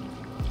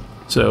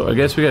 So I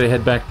guess we gotta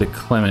head back to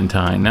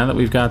Clementine. Now that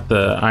we've got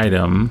the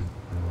item,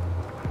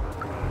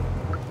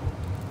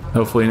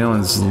 hopefully no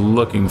one's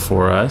looking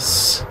for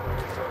us.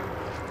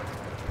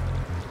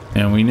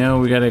 And we know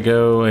we gotta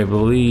go, I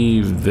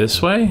believe, this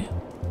way?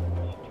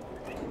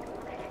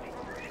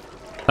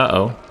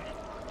 Uh-oh.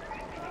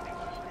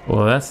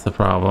 Well, that's the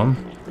problem.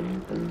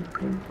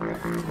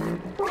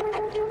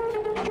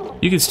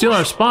 You can steal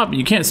our spot, but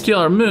you can't steal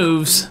our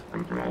moves.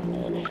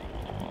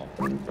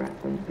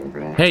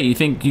 Hey, you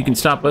think you can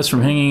stop us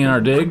from hanging in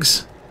our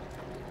digs?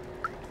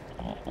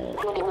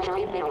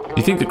 Do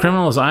you think the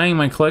criminal is eyeing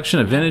my collection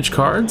of vintage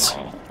cards?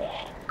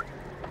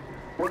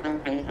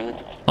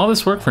 All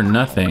this work for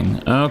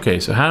nothing. Okay,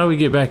 so how do we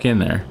get back in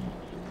there?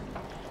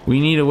 We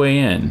need a way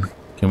in.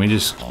 Can we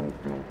just...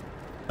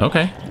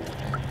 Okay.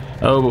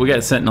 Oh, but we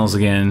got sentinels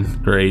again.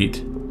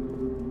 Great.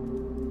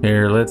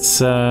 Here, let's...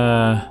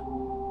 Okay,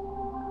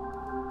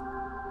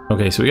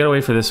 so we gotta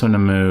wait for this one to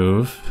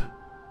move.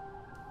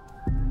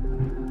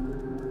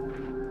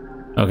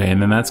 Okay,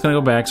 and then that's gonna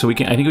go back, so we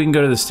can... I think we can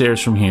go to the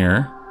stairs from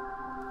here.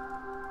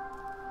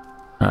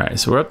 Alright,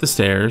 so we're up the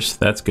stairs.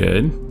 That's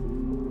good.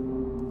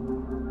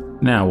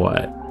 Now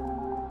what?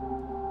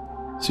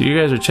 So you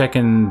guys are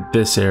checking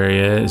this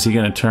area. Is he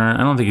gonna turn?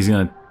 I don't think he's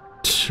gonna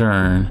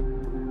turn.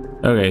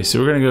 Okay, so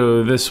we're gonna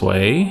go this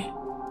way.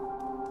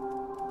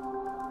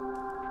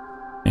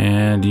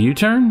 And do you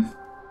turn?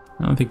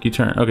 I don't think you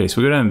turn. Okay,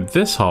 so we go down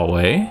this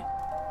hallway.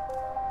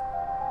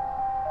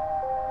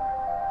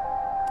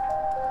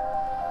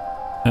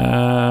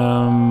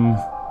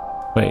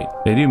 Wait,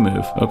 they do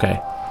move. Okay.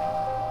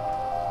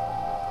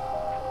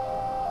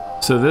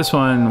 So this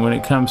one, when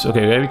it comes,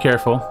 okay, we gotta be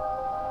careful.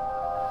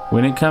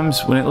 When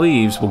it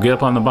leaves, we'll get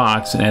up on the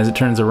box, and as it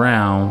turns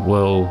around,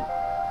 we'll...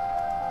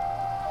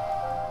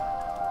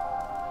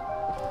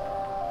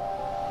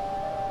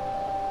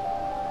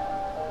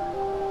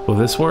 Will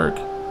this work?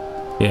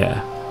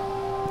 Yeah.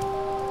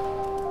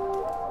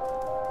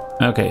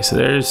 Okay, so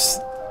there's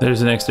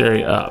the next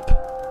area up.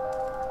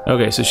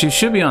 Okay, so she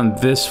should be on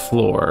this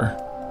floor.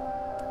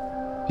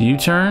 Do you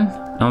turn?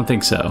 I don't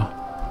think so.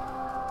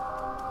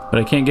 But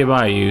I can't get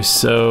by you,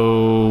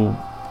 so...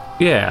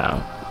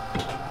 yeah.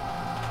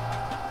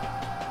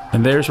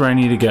 And there's where I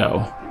need to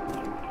go.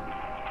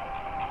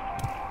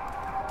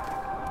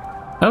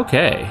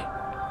 Okay.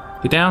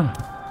 Get down.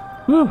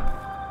 Woo.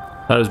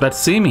 Thought it was about to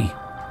see me.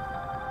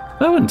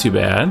 That wasn't too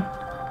bad.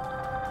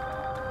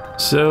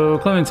 So,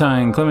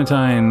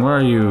 Clementine, where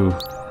are you?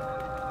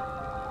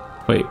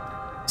 Wait.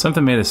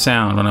 Something made a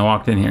sound when I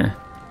walked in here.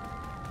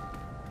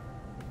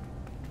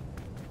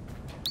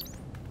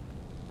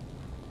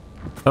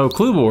 Oh,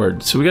 clue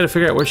board. So we gotta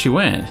figure out where she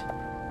went.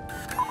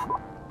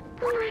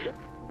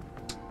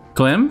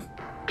 Clem?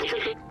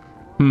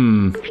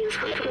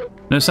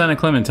 No sign of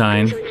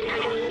Clementine.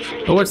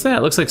 Oh, what's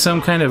that? Looks like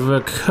some kind of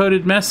a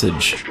coded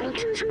message.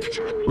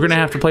 We're gonna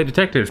have to play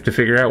detective to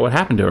figure out what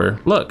happened to her.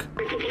 Look.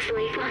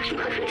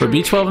 For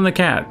B12 and the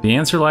cat, the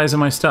answer lies in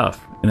my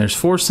stuff. And there's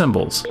 4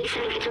 symbols.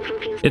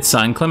 It's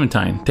signed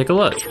Clementine. Take a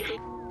look.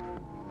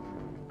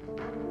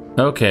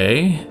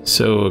 Okay,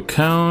 so a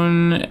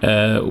cone.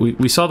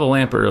 We saw the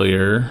lamp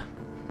earlier.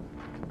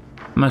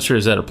 I'm not sure,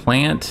 is that a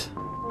plant?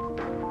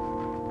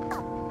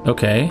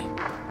 Okay.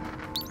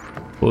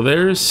 Well,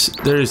 there's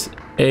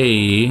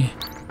a...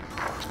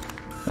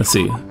 let's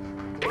see.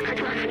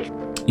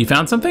 You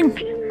found something?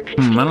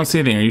 I don't see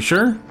anything. Are you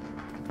sure?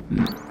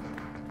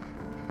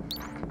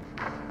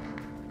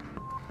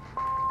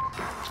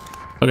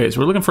 Okay, so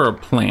we're looking for a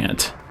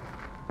plant.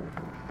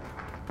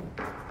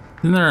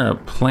 Isn't there a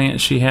plant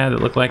she had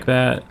that looked like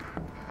that?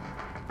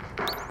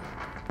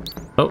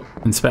 Oh,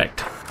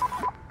 inspect.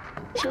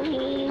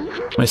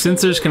 My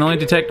sensors can only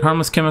detect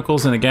harmless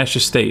chemicals in a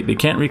gaseous state. They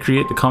can't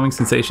recreate the calming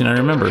sensation I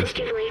remember.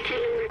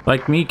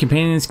 Like me,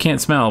 companions can't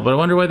smell, but I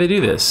wonder why they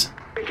do this.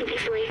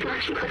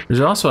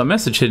 There's also a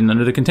message hidden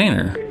under the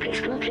container.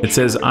 It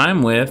says,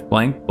 I'm with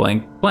blank,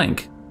 blank,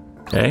 blank.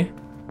 Okay.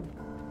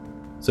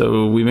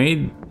 So we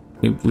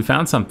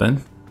found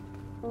something.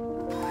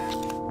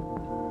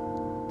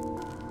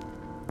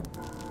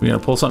 We gonna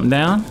pull something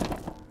down?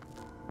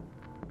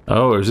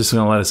 Oh, or is this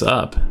gonna let us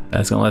up?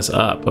 That's gonna let us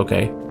up,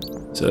 okay.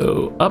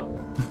 So, up.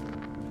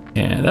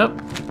 And up.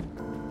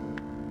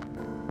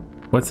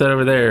 What's that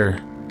over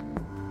there?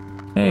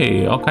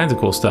 Hey, all kinds of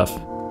cool stuff.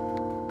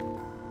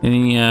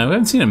 Any, we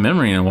haven't seen a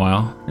memory in a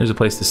while. There's a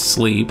place to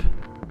sleep.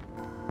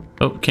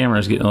 Oh,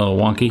 camera's getting a little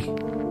wonky.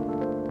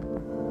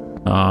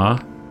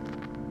 Aw.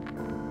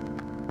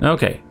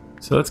 Okay,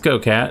 so let's go,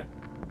 cat.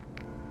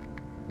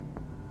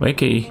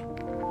 Wakey.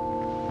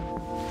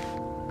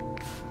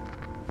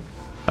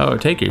 Oh,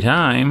 take your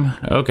time.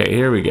 Okay,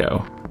 here we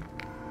go.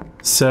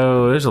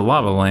 So, there's a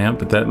lava lamp,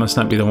 but that must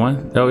not be the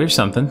one. Oh, here's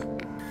something.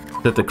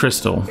 Is that the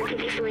crystal?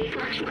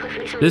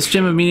 This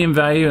gem of medium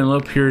value and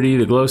low purity,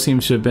 the glow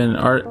seems to have been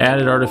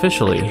added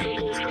artificially.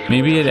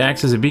 Maybe it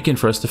acts as a beacon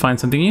for us to find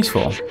something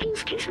useful.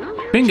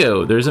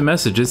 Bingo! There's a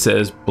message. It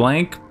says,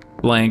 blank,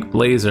 blank,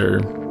 blazer,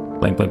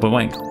 blank, blank,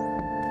 blank, blank.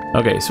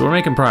 Okay, so we're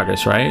making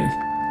progress, right?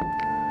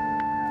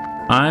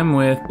 I'm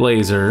with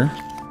Blazer.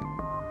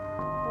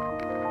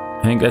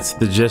 I think that's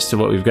the gist of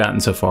what we've gotten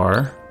so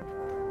far.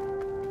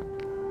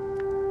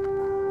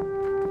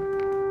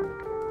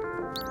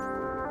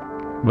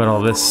 What about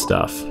all this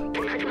stuff?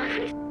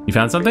 You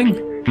found something?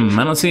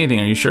 I don't see anything.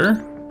 Are you sure?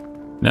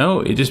 No,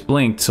 it just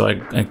blinked, so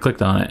I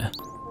clicked on it.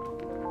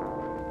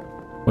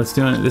 What's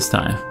doing it this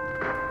time?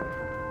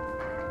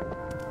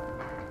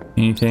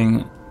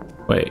 Anything?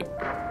 Wait.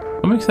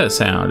 What makes that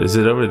sound? Is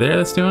it over there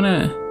that's doing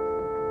it?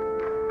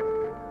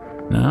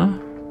 No?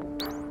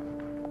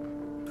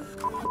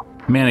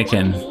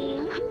 Mannequin.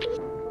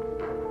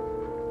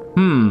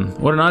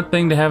 What an odd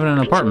thing to have in an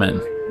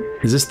apartment.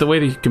 Is this the way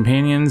the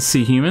companions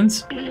see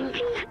humans?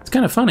 It's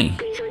kind of funny.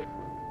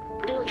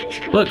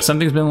 Look,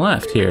 something's been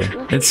left here.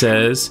 It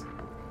says...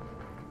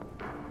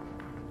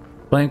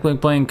 blank,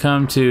 blank, blank,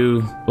 come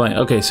to... blank.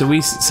 Okay, so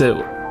we said...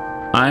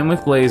 I'm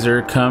with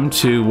Blazer, come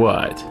to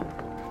what?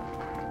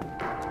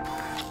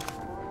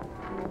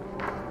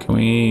 Can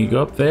we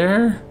go up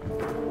there?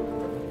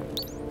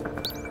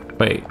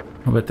 Wait,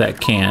 how about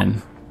that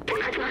can?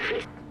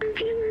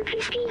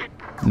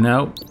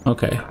 Nope.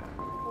 Okay.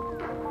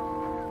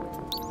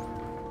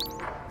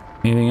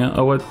 Anything else?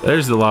 Oh, what?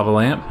 There's the lava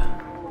lamp.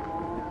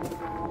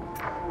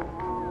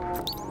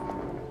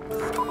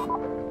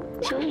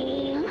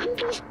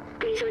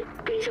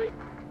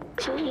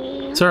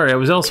 Sorry, I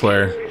was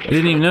elsewhere. I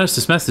didn't even notice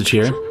this message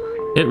here.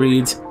 It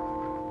reads,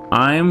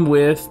 I'm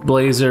with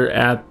Blazer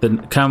at the...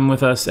 come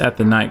with us at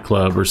the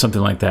nightclub, or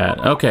something like that.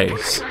 Okay.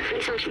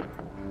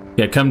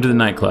 Yeah, come to the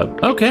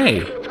nightclub.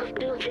 Okay.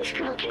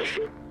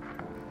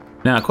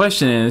 Now,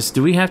 question is,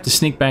 do we have to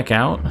sneak back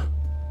out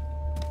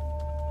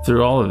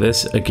through all of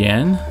this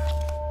again?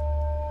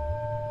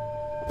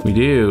 We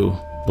do.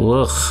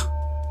 Ugh.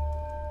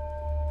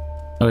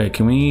 Okay,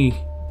 can we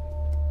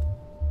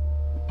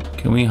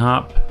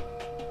hop?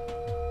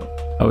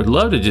 I would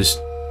love to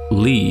just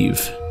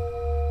leave.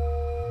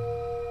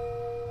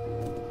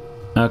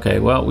 Okay,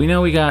 well, we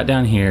know we got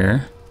down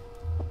here.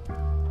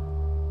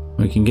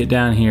 We can get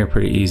down here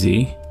pretty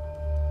easy.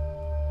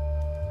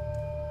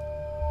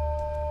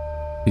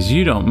 Because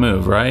you don't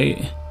move,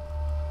 right?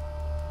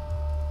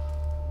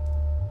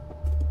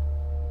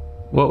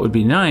 What would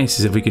be nice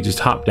is if we could just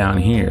hop down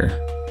here.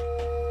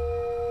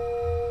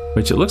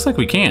 Which it looks like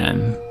we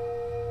can.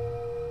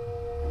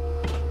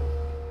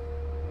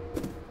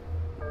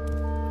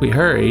 We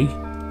hurry.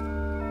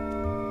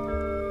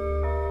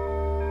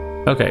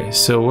 Okay,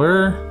 so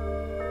we're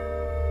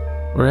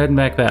heading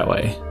back that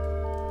way.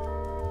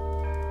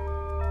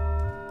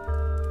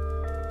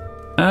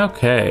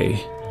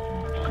 Okay.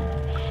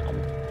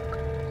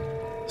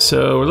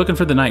 So we're looking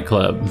for the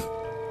nightclub.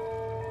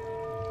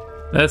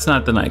 That's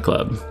not the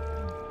nightclub.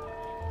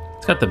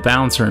 It's got the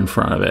bouncer in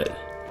front of it.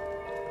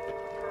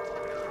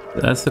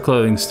 That's the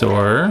clothing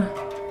store.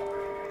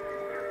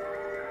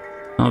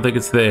 I don't think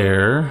it's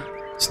there.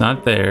 It's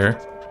not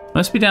there.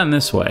 Must be down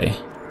this way.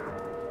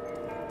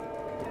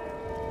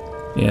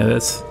 Yeah,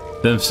 that's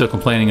them still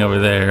complaining over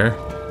there.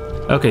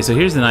 Okay, so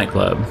here's the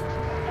nightclub.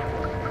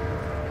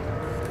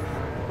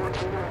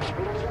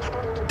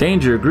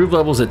 Danger, groove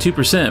levels at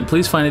 2%.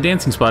 Please find a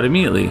dancing spot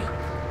immediately.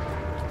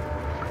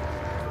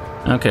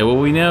 Okay, well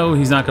we know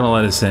he's not gonna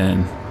let us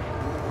in.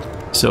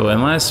 So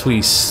unless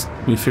we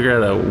figure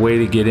out a way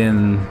to get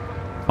in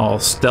all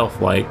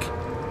stealth-like,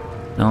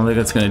 I don't think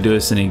that's gonna do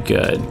us any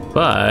good.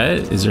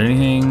 But is there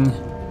anything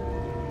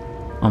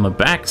on the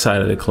back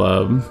side of the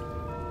club?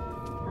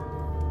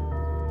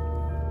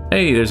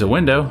 Hey, there's a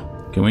window.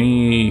 Can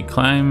we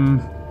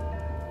climb?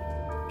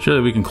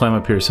 Surely we can climb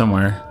up here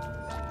somewhere.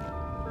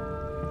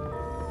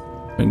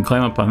 We can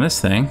climb up on this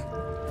thing.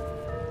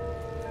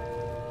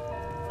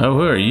 Oh,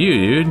 who are you,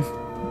 dude?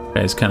 That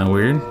guy's kind of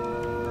weird.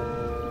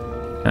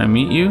 Can I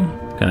meet you?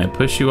 Can I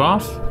push you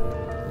off?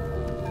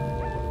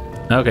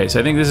 Okay, so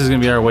I think this is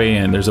gonna be our way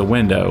in. There's a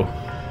window.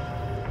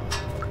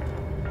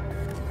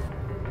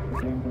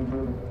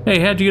 Hey,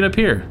 how'd you get up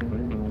here?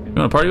 You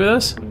wanna party with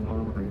us?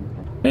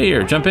 Hey,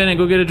 here, jump in and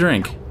go get a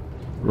drink.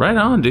 Right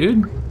on,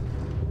 dude.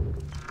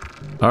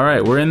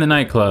 Alright, we're in the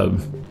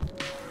nightclub.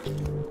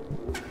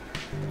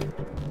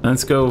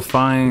 Let's go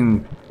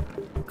find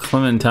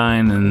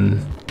Clementine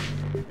and...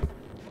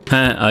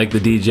 I like the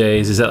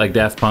DJs. Is that like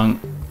Daft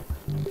Punk?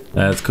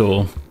 That's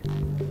cool.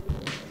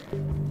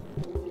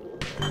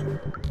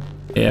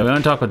 Yeah, we want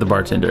to talk with the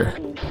bartender.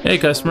 Hey,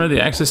 customer, the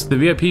access to the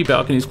VIP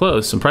balcony is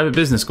closed. Some private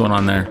business going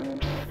on there.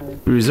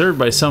 Reserved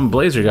by some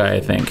blazer guy, I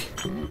think.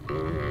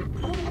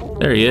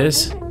 There he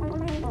is.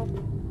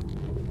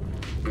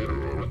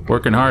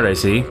 Working hard, I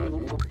see.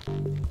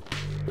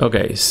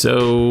 Okay,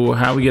 so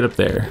how we get up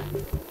there?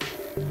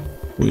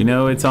 We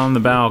know it's on the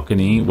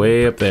balcony,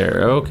 way up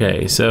there.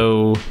 Okay,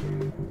 so...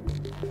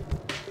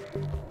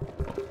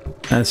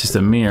 that's just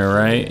a mirror,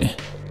 right?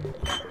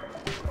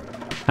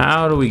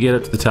 How do we get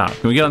up to the top?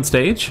 Can we get on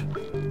stage?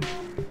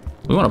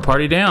 We want to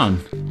party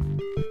down.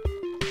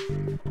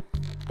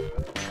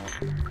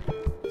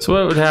 So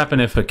what would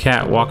happen if a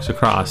cat walks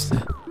across?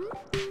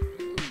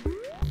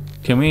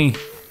 Can we...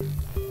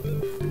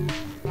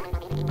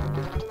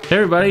 Hey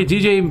everybody,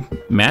 DJ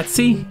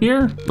Matsy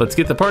here? Let's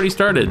get the party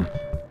started.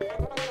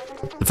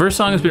 The first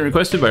song has been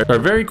requested by our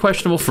very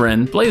questionable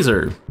friend,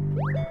 Blazer.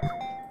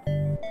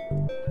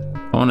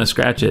 I want to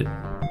scratch it.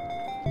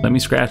 Let me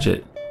scratch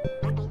it.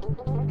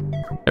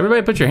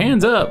 Everybody put your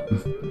hands up.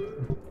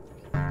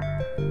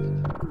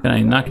 Can I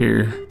knock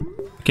your...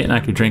 I can't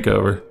knock your drink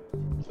over.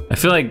 I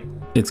feel like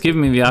it's giving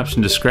me the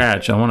option to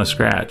scratch. I want to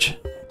scratch.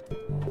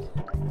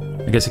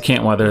 I guess I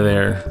can't while they're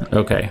there.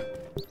 Okay.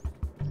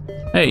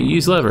 Hey,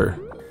 use lever.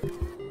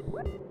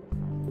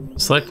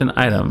 Select an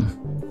item.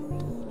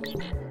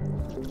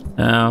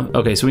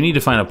 Okay, so we need to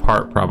find a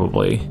part,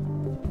 probably.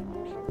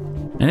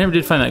 I never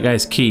did find that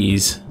guy's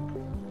keys.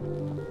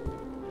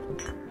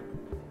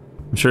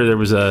 I'm sure there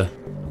was a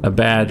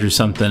badge or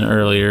something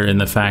earlier in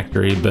the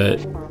factory,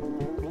 but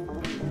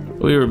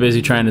we were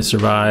busy trying to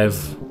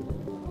survive.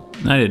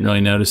 I didn't really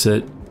notice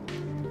it.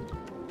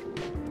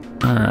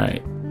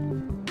 Alright.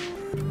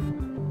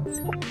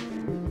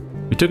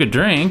 We took a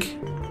drink.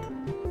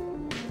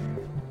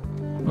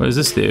 What does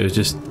this do? It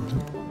just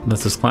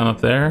lets us climb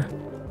up there?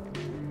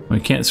 We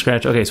can't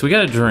scratch. Okay, so we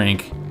got a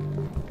drink.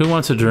 Who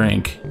wants a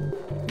drink?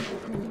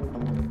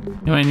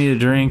 Anybody need a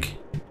drink?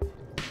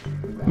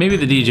 Maybe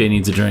the DJ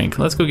needs a drink.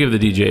 Let's go give the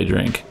DJ a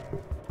drink.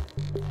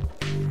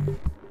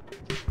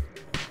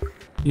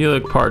 You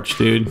look parched,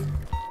 dude.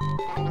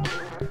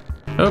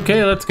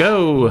 Okay, let's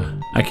go.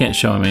 I can't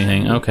show him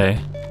anything. Okay.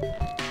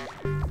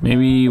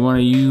 Maybe one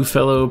of you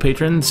fellow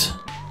patrons?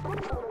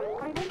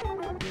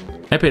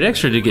 I paid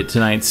extra to get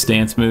tonight's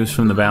dance moves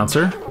from the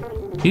bouncer.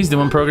 He's the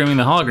one programming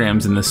the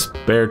holograms in the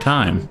spare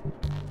time.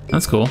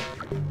 That's cool.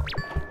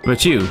 What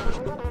about you?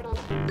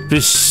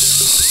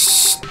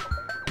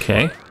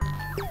 Okay.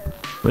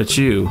 What about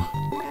you?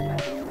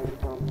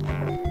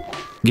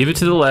 Give it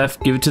to the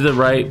left, give it to the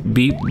right,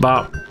 beep,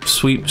 bop,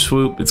 sweep,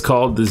 swoop. It's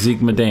called the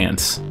Zigma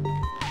dance.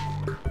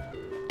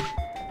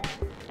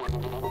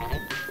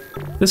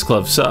 This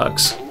club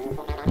sucks.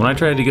 When I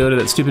tried to go to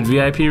that stupid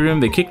VIP room,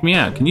 they kicked me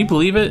out. Can you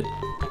believe it?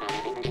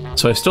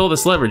 So I stole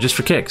this lever just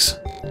for kicks.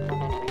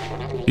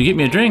 If you get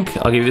me a drink,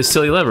 I'll give you this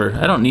silly lever.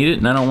 I don't need it,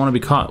 and I don't want to be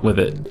caught with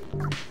it.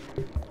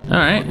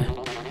 Alright.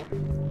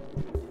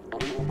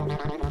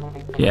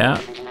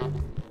 Yeah.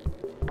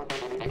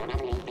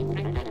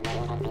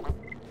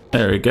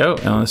 There we go.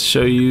 Now let's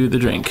show you the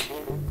drink.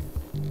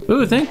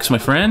 Ooh, thanks, my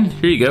friend.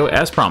 Here you go,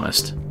 as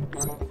promised.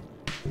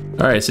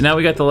 Alright, so now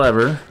we got the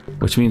lever,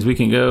 which means we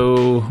can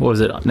go, what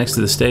was it, next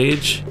to the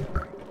stage?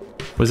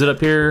 Was it up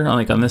here,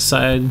 like on this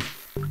side?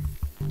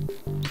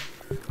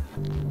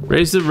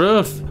 Raise the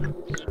roof.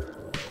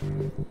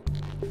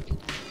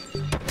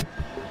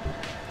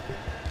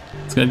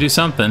 It's gonna do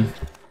something.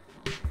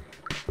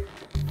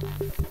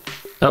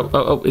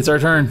 Oh, it's our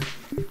turn.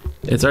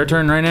 It's our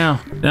turn right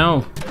now.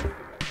 No.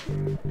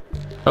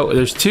 Oh,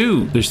 there's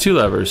two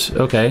levers.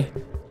 Okay.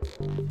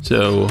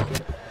 So.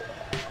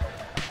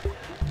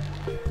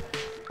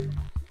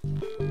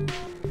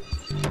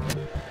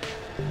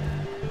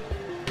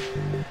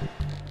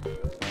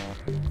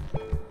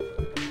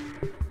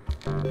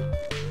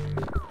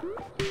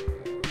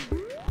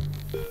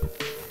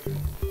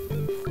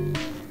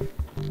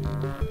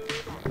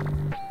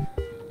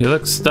 He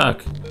looks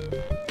stuck.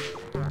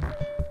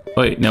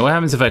 Wait, now what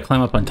happens if I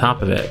climb up on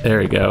top of it? There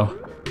we go.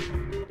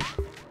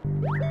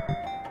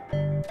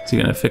 Is he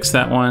gonna fix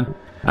that one?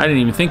 I didn't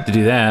even think to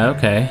do that,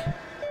 okay.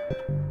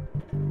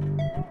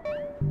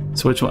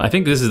 So which one? I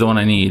think this is the one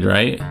I need,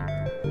 right?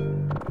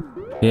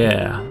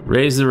 Yeah,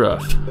 raise the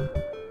roof.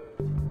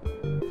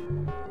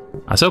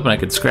 I was hoping I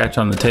could scratch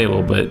on the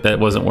table, but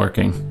that wasn't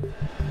working.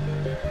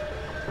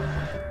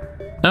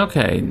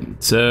 Okay,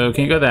 so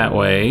can't go that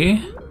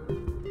way.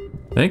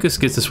 I think this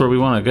gets us where we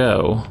want to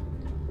go.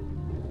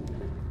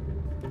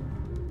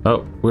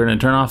 Oh, we're gonna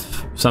turn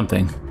off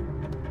something.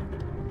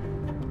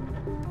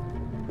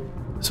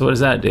 So what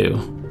does that do?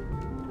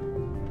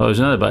 Oh, there's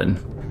another button.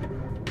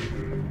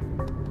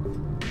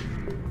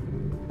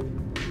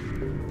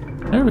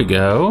 There we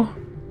go.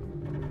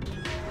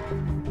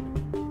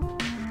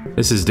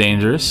 This is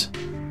dangerous.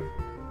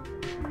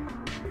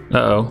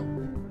 Uh-oh.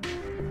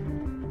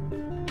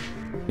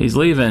 He's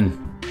leaving.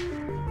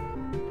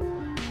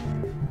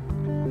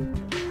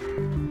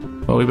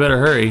 Well, we better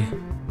hurry.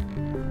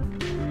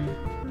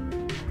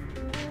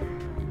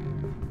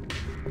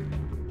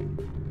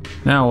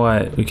 Now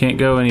what? We can't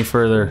go any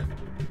further.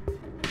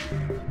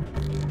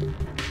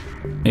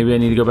 Maybe I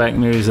need to go back.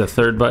 Maybe there's a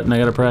third button I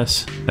gotta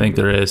press. I think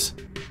there is.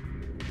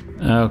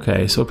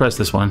 Okay, so we'll press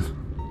this one.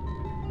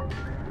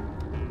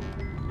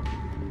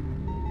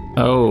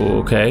 Oh,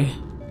 okay.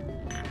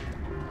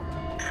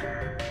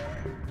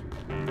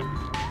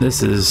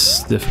 This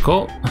is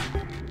difficult.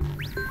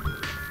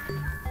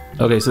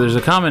 Okay, so there's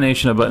a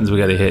combination of buttons we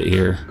gotta hit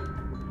here.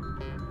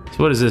 So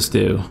what does this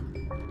do?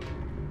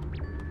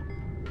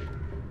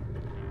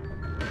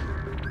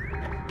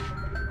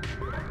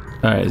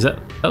 Alright, is that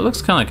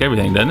looks kinda like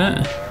everything, doesn't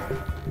it?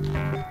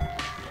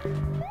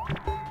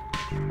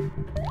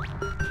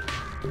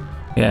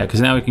 Yeah,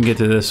 because now we can get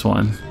to this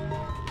one.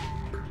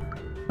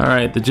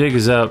 Alright, the jig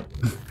is up.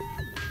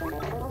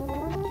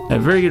 I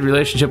have a very good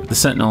relationship with the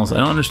sentinels. I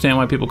don't understand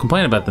why people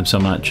complain about them so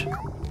much.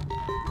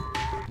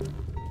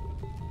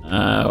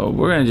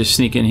 We're gonna just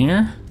sneak in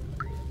here.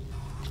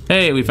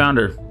 Hey, we found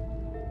her.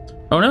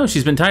 Oh no,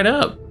 she's been tied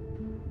up.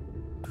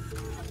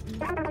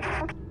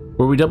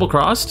 Were we double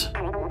crossed?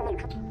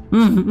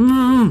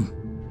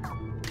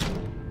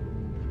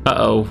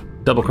 Uh-oh,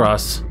 double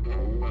cross.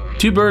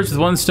 Two birds with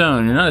one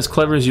stone. You're not as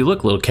clever as you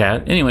look, little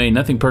cat. Anyway,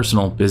 nothing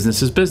personal.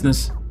 Business is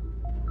business.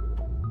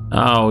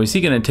 Oh, is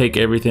he gonna take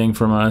everything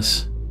from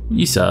us?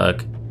 You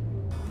suck.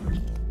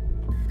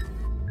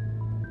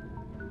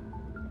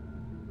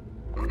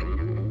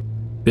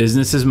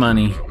 Business is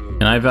money,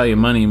 and I value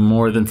money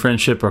more than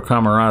friendship or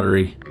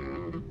camaraderie.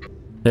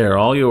 They're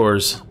all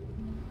yours.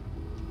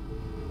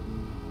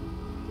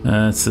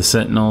 That's the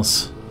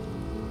sentinels.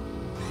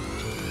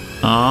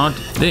 Aw,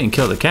 they didn't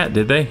kill the cat,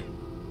 did they?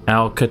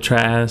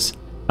 Alcatraz.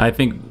 I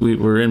think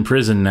we're in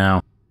prison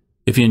now.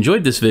 If you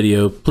enjoyed this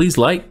video, please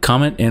like,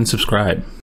 comment, and subscribe.